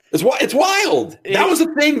 It's wild. That was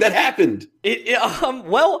a thing that happened.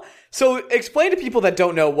 Well, so explain to people that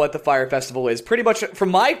don't know what the Fire Festival is. Pretty much,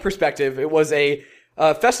 from my perspective, it was a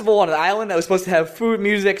festival on an island that was supposed to have food,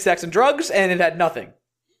 music, sex, and drugs, and it had nothing.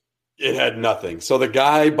 It had nothing. So the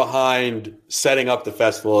guy behind setting up the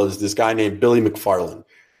festival is this guy named Billy McFarland.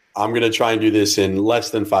 I'm going to try and do this in less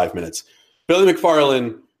than 5 minutes. Billy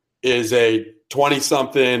McFarland is a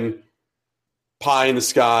 20-something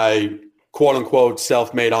pie-in-the-sky, quote-unquote,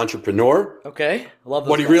 self-made entrepreneur. Okay. Love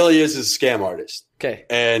what he really is a scam artist. Okay.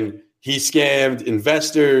 And he scammed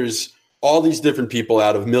investors, all these different people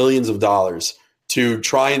out of millions of dollars to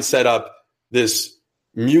try and set up this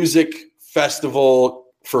music festival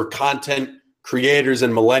for content creators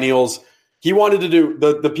and millennials. He wanted to do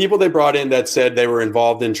the people they brought in that said they were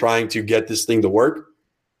involved in trying to get this thing to work.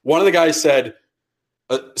 One of the guys said,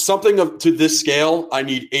 something to this scale, I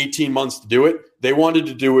need 18 months to do it. They wanted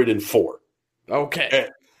to do it in 4. Okay.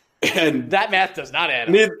 And that math does not add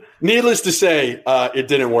up. Needless to say, it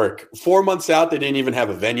didn't work. 4 months out, they didn't even have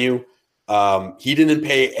a venue. He didn't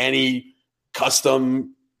pay any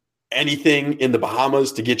custom anything in the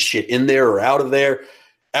Bahamas to get shit in there or out of there.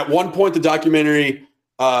 At one point, the documentary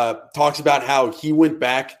talks about how he went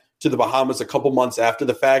back to the Bahamas a couple months after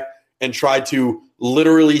the fact and tried to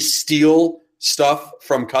literally steal stuff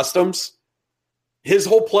from customs. His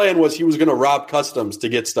whole plan was he was going to rob customs to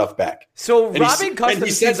get stuff back. So robbing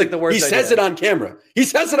customs seems like the worst idea. He says it on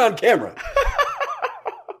camera.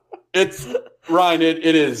 It's Ryan.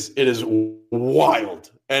 It is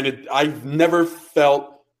wild, and I've never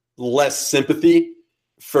felt less sympathy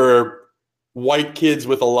for white kids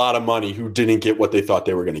with a lot of money who didn't get what they thought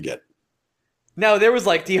they were going to get. Now there was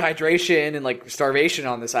like dehydration and like starvation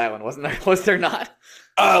on this island, wasn't there? Was there not?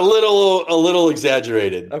 A little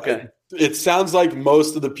exaggerated. Okay. It sounds like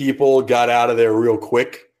most of the people got out of there real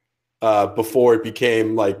quick before it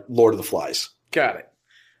became like Lord of the Flies. Got it.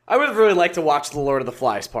 I would have really liked to watch the Lord of the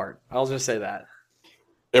Flies part. I'll just say that.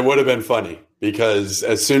 It would have been funny because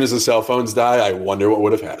as soon as the cell phones die, I wonder what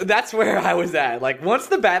would have happened. That's where I was at. Like once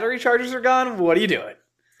the battery chargers are gone, what are you doing?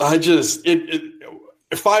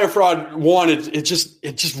 Fire Fraud 1, it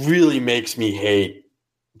just really makes me hate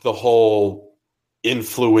the whole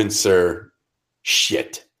influencer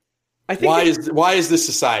shit. I think why is this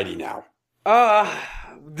society now?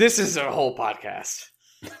 This is a whole podcast.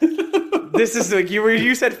 This is like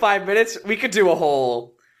you said 5 minutes. We could do a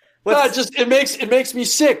whole. It makes me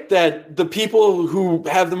sick that the people who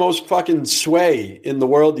have the most fucking sway in the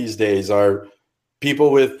world these days are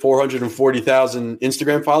people with 440,000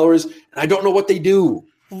 Instagram followers, and I don't know what they do.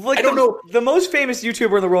 Like I don't know. The most famous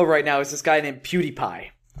YouTuber in the world right now is this guy named PewDiePie.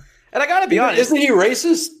 And I gotta be honest, isn't he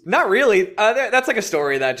racist? Not really. That's like a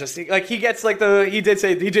story that just like he gets like he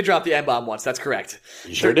did drop the N-bomb once. That's correct.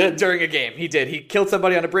 He sure did during a game. He did. He killed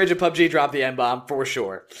somebody on a bridge in PUBG. Dropped the N-bomb for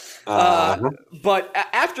sure. But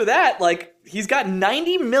after that, like he's got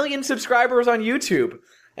 90 million subscribers on YouTube,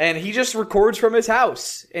 and he just records from his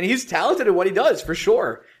house. And he's talented at what he does for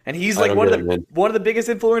sure. And he's like one of the biggest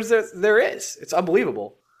influencers there is. It's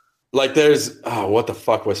unbelievable. Like there's, what the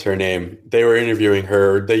fuck was her name? They were interviewing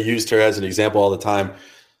her. They used her as an example all the time.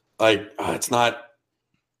 Like,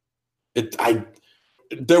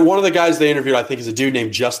 they're one of the guys they interviewed, I think is a dude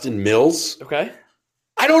named Justin Mills. Okay.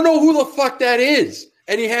 I don't know who the fuck that is.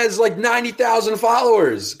 And he has like 90,000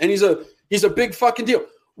 followers. And he's a big fucking deal.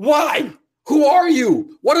 Why? Who are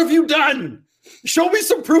you? What have you done? Show me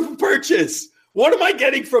some proof of purchase. What am I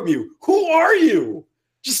getting from you? Who are you?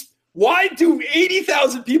 Just why do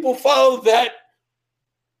 80,000 people follow that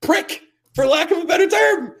prick, for lack of a better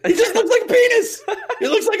term? He just looks like a penis. He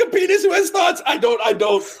looks like a penis who has thoughts. I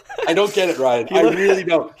don't get it, Ryan. I really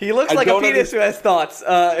don't. He looks like a penis who has thoughts.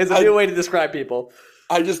 Is a new way to describe people.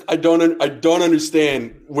 I don't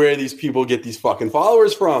understand where these people get these fucking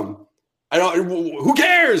followers from. Who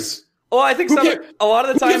cares? Well, I think a lot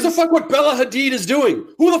of the times... Who gives a fuck what Bella Hadid is doing?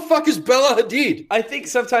 Who the fuck is Bella Hadid? I think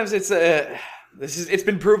sometimes it's it's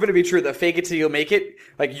been proven to be true that fake it till you make it.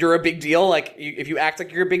 Like, you're a big deal. Like, if you act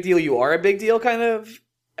like you're a big deal, you are a big deal kind of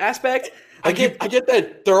aspect. Like I get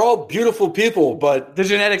that they're all beautiful people, but... The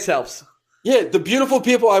genetics helps. Yeah, the beautiful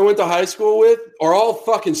people I went to high school with are all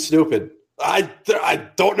fucking stupid. I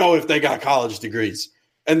don't know if they got college degrees.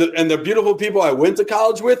 And the beautiful people I went to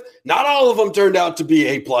college with, not all of them turned out to be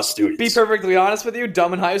A+ students. Be perfectly honest with you,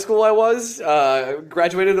 dumb in high school I was.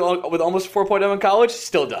 Graduated with almost 4.0 in college,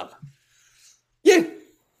 still dumb. Yeah.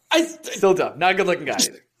 Still dumb. Not a good-looking guy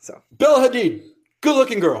either. So Bella Hadid,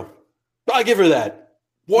 good-looking girl. I give her that.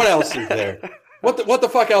 What else is there? What the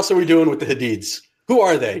fuck else are we doing with the Hadids? Who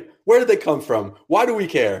are they? Where did they come from? Why do we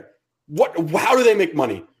care? How do they make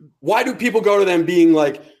money? Why do people go to them being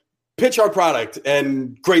like, pitch our product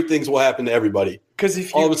and great things will happen to everybody?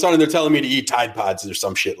 Because all of a sudden they're telling me to eat Tide Pods or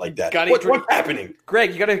some shit like that. What's happening?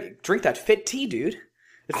 Greg, you gotta drink that fit tea, dude.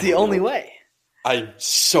 It's the only way. I'm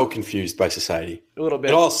so confused by society. A little bit.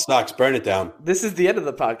 It all sucks. Burn it down. This is the end of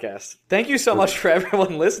the podcast. Thank you so much for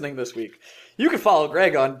everyone listening this week. You can follow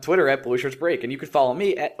Greg on Twitter at Blue Shirts Break, and you can follow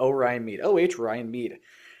me at ORyanMead. O-H Ryan Mead.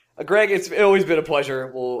 Greg, it's always been a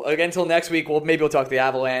pleasure. Again, until next week, maybe we'll talk the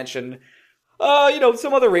Avalanche and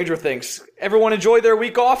some other Ranger things. Everyone enjoy their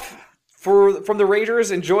week off from the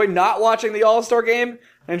Rangers. Enjoy not watching the All-Star game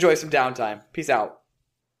and enjoy some downtime. Peace out.